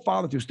is full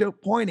follow through, still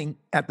pointing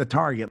at the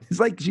target. It's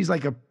like she's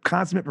like a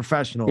consummate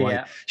professional. Yeah.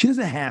 Like she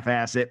doesn't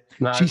half-ass it.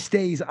 No. She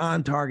stays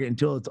on target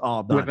until it's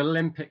all done. With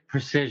Olympic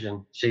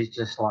precision, she's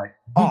just like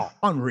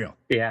unreal.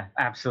 Yeah,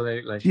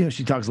 absolutely. You know,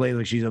 she talks later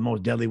like she's the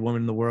most deadly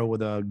woman in the world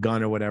with a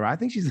gun or whatever. I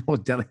think she's the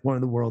most deadly woman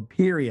in the world,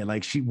 period.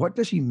 Like what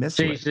does she miss?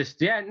 She's just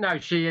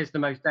she is the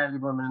most deadly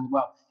woman in the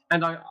world.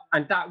 And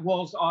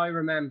I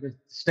remember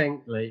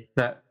distinctly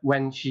that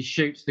when she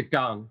shoots the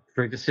gun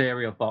through the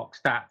cereal box,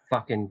 that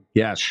fucking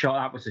shot,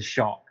 that was a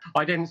shot.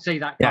 I didn't see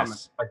that coming.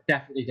 I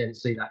definitely didn't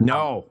see that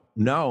coming.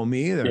 No,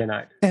 me either. You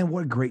know. And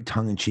what a great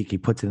tongue-in-cheek, he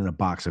puts it in a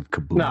box of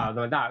Kaboom.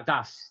 No,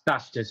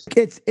 that's just...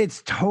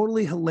 It's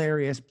totally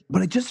hilarious,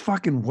 but it just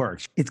fucking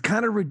works. It's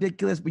kind of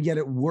ridiculous, but yet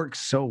it works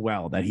so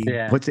well that he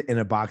puts it in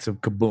a box of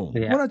Kaboom.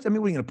 Yeah. What else? I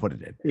mean, what are you going to put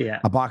it in? Yeah.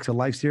 A box of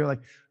Life cereal?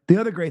 Like, the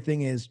other great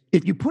thing is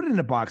if you put it in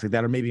a box like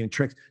that, or maybe in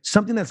tricks,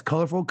 something that's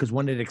colorful, because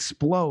when it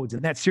explodes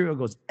and that cereal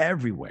goes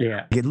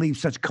everywhere, it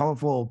leaves such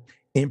colorful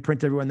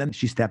imprint everywhere. And then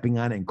she's stepping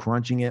on it and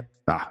crunching it.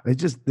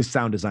 It's just the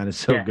sound design is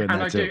so good.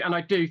 And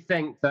I do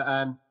think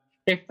that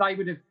if they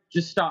would have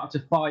just started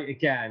to fight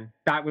again,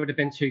 that would have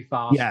been too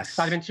fast. Yes.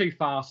 That'd have been too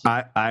fast.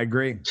 I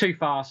agree. Too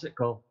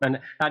farcical. And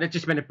that'd have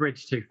just been a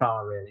bridge too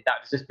far, really.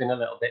 That's just been a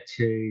little bit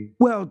too...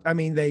 Well, I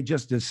mean, they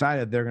just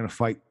decided they're going to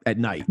fight at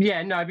night.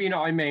 Yeah, no, but you know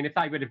what I mean? If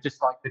they would have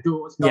just like, the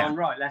door's gone,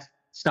 right, let's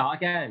start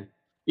again.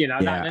 You know,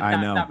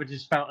 that would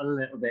just felt a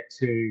little bit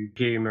too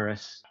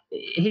humorous.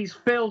 He's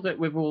filled it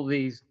with all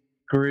these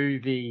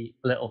groovy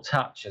little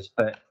touches,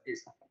 but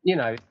it's, you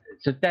know,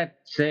 it's a dead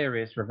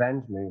serious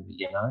revenge movie,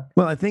 you know?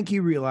 Well, I think he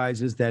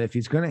realizes that if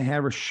he's going to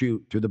have her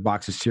shoot through the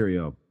box of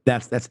cereal,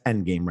 that's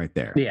endgame right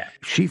there. Yeah.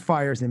 If she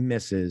fires and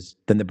misses,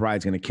 then the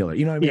bride's going to kill her.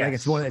 You know what I mean?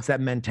 Yes. Like it's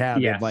that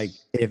mentality of like,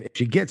 if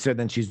she gets her,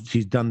 then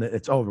she's done.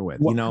 It's over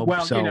with. You know.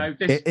 Well, so you know,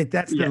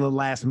 that's the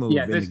last move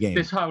in the game.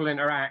 This whole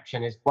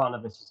interaction is one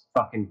of us is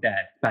fucking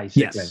dead,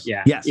 basically.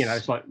 Yes. You know,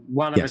 it's like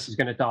one of us is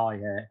going to die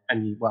here,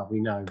 and we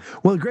know.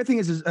 Well, the great thing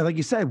is like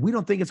you said, we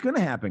don't think it's going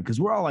to happen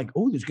because we're all like,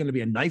 oh, there's going to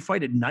be a knife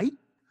fight at night.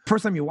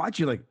 First time you watch,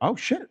 you're like, oh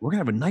shit, we're gonna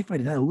have a knife fight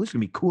tonight. Oh, this is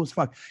gonna be cool as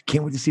fuck.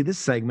 Can't wait to see this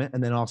segment.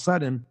 And then all of a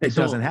sudden, it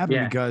doesn't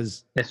happen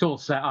because it's all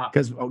set up.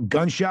 Because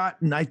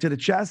gunshot, knife to the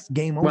chest,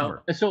 game over.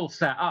 Well, it's all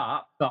set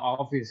up, but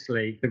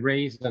obviously the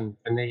reason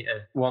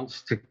Vernita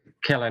wants to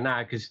kill her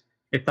now, because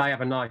if they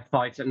have a knife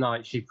fight at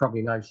night, she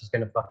probably knows she's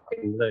going to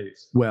fucking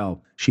lose.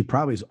 Well, she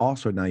probably is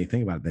also, now you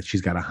think about it, that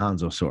she's got a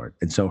Hanzo sword.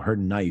 And so her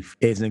knife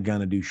isn't going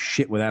to do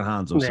shit with that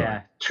Hanzo sword.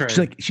 Yeah, true. She's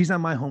like, she's on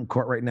my home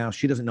court right now.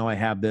 She doesn't know I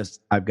have this.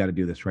 I've got to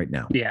do this right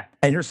now. Yeah.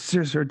 And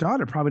her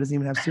daughter probably doesn't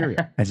even have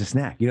cereal as a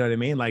snack. You know what I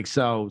mean? Like,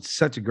 so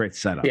such a great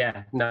setup.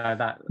 Yeah, no,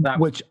 that.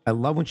 Which I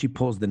love when she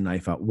pulls the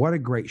knife out. What a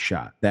great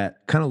shot.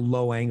 That kind of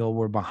low angle.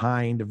 We're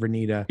behind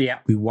Vernita. Yeah.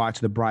 We watch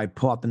the bride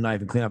pull out the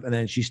knife and clean up. And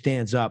then she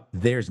stands up.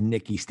 There's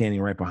Nikki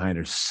standing right behind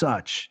her.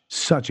 Such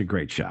a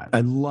great shot.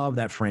 I love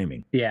that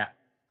framing. Yeah.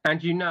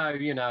 And you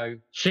know,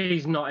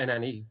 she's not in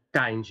any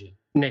danger,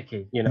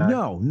 Nikki, you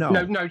know. No.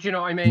 Do you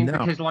know what I mean? No.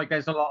 Because like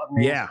there's a lot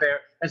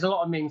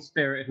of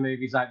mean-spirited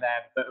movies out there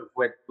that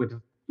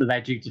would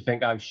led you to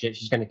think, oh shit,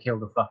 she's gonna kill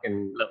the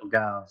fucking little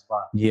girls.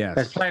 But yes.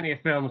 There's plenty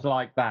of films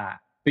like that.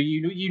 But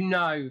you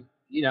know,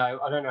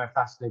 I don't know if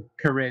that's the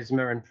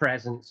charisma and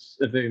presence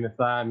of Uma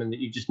Thurman that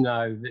you just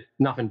know that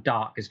nothing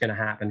dark is gonna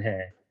happen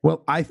here.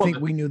 Well, I think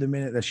we knew the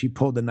minute that she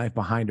pulled the knife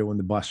behind her when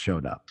the bus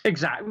showed up.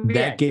 Exactly.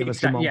 That gave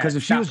us the moment. Because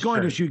if she was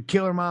going to, she would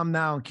kill her mom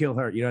now and kill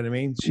her. You know what I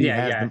mean?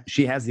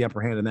 She has the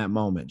upper hand in that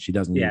moment. She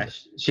doesn't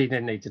use it. She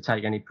didn't need to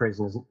take any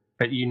prisoners,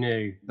 but you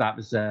knew that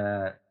was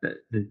the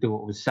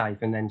daughter was safe.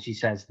 And then she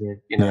says,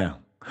 Yeah.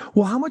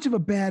 Well, how much of a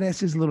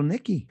badass is little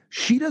Nikki?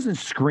 She doesn't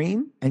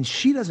scream and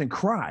she doesn't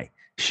cry.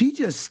 She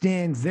just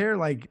stands there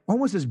like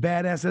almost as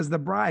badass as the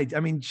bride. I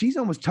mean, she's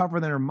almost tougher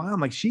than her mom.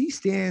 Like she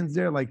stands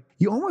there like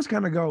you almost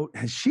kind of go,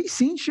 has she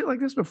seen shit like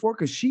this before?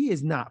 Because she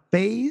is not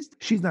phased.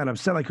 She's not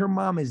upset. Like her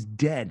mom is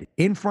dead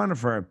in front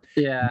of her.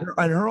 Yeah.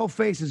 And her whole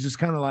face is just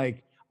kind of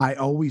like, I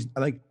always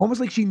like almost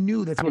like she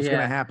knew that's what's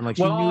going to happen. Like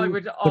she knew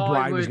the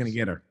bride was going to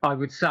get her. I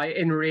would say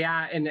in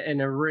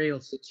a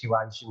real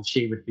situation,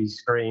 she would be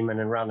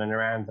screaming and running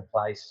around the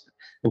place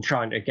and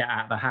trying to get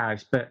out of the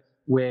house. But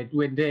she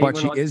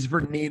is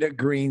Vernita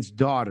Green's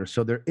daughter,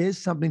 so there is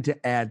something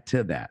to add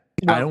to that.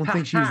 Well, I don't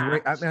think she was.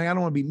 I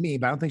don't want to be mean,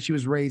 but I don't think she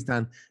was raised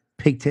on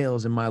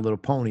pigtails and My Little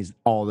Ponies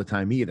all the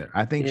time either.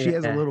 I think she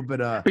has a little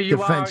bit of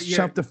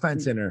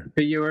self-defense in her.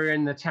 But you were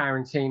in the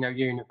Tarantino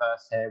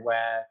universe here,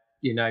 where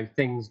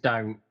things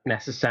don't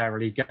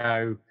necessarily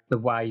go the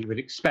way you would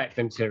expect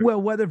them to.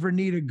 Well, whether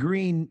Vernita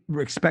Green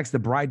expects the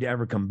bride to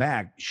ever come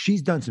back,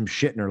 she's done some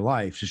shit in her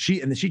life. So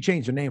she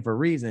changed her name for a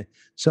reason.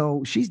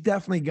 So she's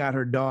definitely got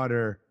her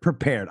daughter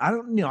prepared.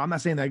 I'm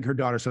not saying that her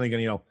daughter's suddenly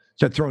going to,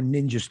 start throwing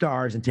ninja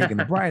stars and taking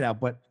the bride out,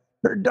 but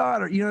her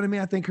daughter, you know what I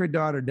mean? I think her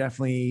daughter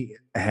definitely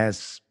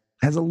has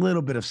a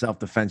little bit of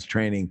self-defense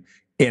training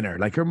in her.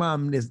 Like her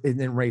mom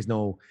didn't raise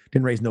no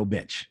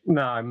bitch.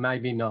 No,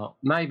 maybe not.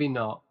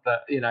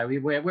 But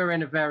we're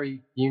in a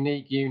very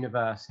unique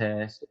universe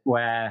here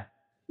where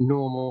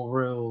normal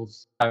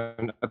rules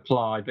don't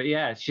apply. But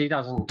yeah, she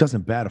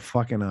doesn't bat a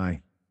fucking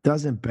eye.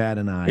 Doesn't bat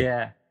an eye.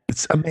 Yeah,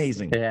 it's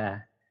amazing. Yeah.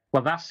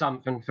 Well, that's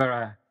something for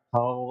a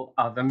whole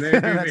other movie.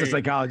 That's a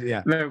psychology.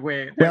 Yeah.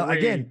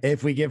 Again,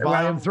 if we get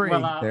volume 3,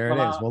 there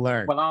it is. We'll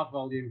learn. Well, our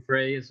volume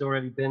 3 has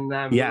already been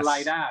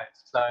laid out.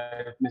 So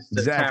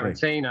Mr.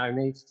 Tarantino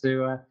needs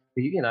to,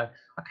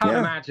 I can't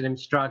imagine him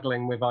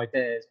struggling with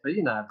ideas, but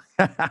you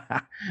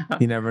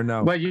never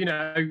know. Well,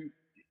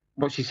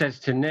 what she says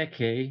to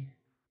Nikki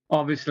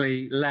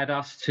obviously led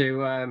us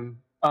to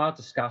our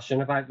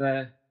discussion about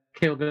the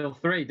Kill Bill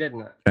 3,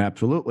 didn't it?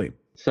 Absolutely.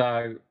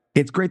 So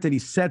it's great that he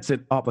sets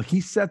it up. Like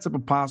he sets up a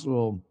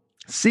possible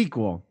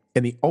sequel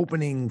in the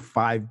opening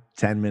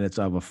 5-10 minutes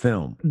of a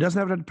film. It doesn't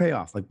have to pay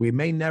off. Like we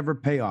may never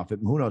pay off.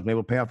 Who knows? Maybe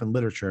it'll pay off in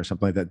literature or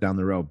something like that down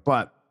the road.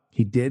 But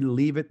he did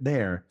leave it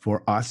there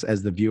for us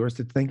as the viewers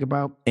to think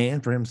about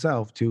and for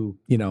himself to,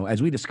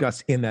 as we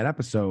discussed in that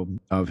episode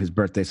of his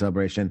birthday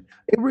celebration,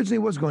 it originally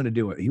was going to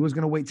do it. He was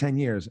going to wait 10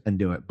 years and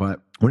do it.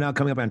 But we're now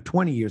coming up on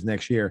 20 years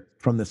next year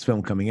from this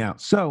film coming out.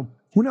 So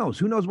who knows?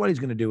 Who knows what he's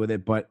going to do with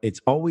it? But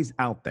it's always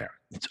out there.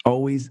 It's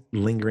always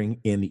lingering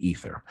in the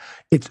ether.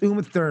 It's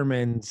Uma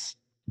Thurman's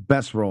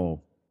best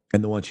role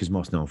and the one she's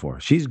most known for.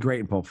 She's great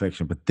in Pulp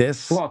Fiction, but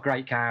what a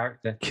great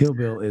character. Kill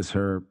Bill is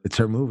her. It's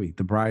her movie.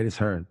 The Bride is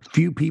her.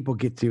 Few people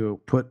get to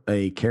put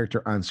a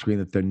character on screen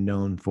that they're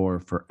known for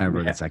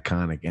forever. That's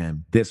iconic,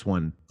 and this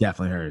one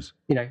definitely hers.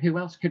 Who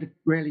else could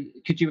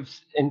you have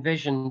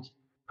envisioned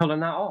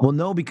pulling that off? Well,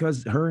 no,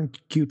 because her and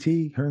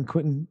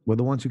Quentin were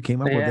the ones who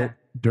came up with it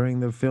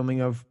during the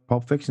filming of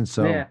Pulp Fiction.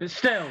 So but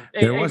still,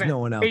 there was no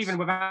one else. Even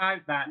without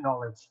that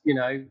knowledge,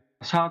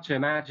 it's hard to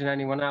imagine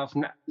anyone else,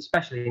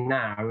 especially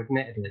now,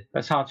 admittedly.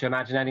 It's hard to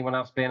imagine anyone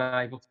else being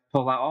able to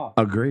pull that off.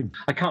 Agreed.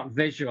 I can't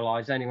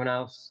visualize anyone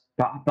else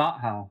but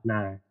her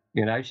now.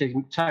 She's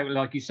totally,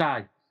 like you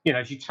say,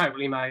 she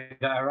totally made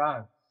it her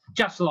own.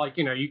 Just like,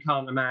 you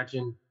can't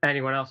imagine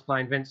anyone else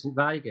playing Vincent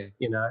Vega,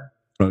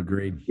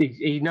 Agreed.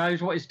 He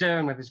knows what he's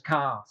doing with his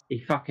cast. He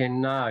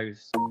fucking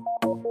knows.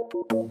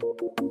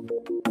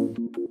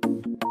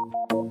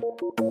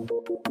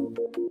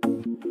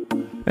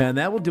 And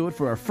that will do it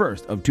for our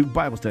first of 2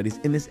 Bible studies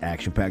in this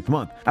action-packed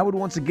month. I would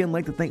once again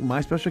like to thank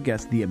my special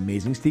guest, the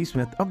amazing Steve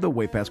Smith of the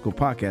Way Past School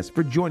podcast,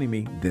 for joining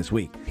me this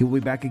week. He will be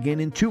back again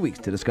in 2 weeks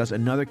to discuss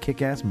another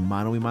kick-ass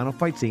mano-a-mano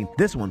fight scene,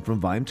 this one from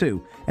Volume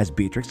 2, as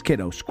Beatrix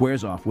Kiddo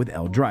squares off with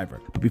Elle Driver.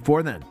 But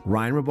before then,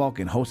 Ryan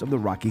Rebalkin, host of the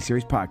Rocky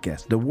Series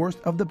podcast, the worst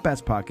of the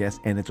best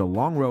podcast, and It's a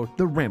Long Road,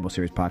 the Rambo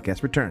Series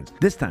podcast returns,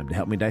 this time to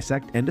help me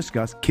dissect and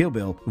discuss Kill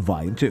Bill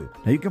Volume 2.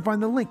 Now you can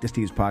find the link to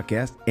Steve's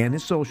podcast and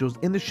his socials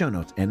in the show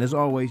notes, and as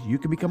always, you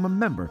can become a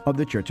member of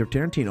the Church of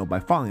Tarantino by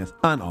following us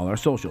on all our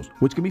socials,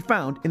 which can be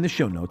found in the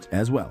show notes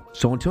as well.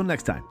 So until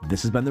next time,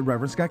 this has been the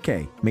Reverend Scott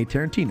K. May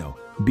Tarantino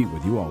be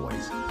with you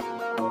always.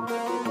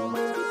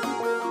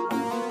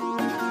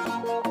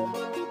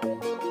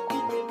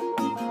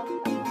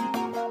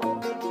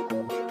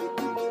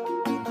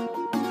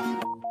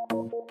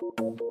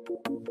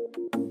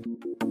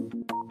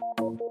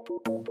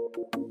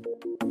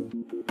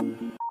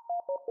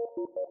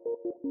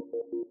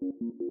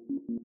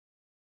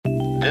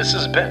 This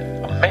has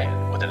been a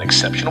Man with an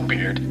Exceptional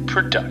Beard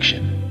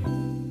production.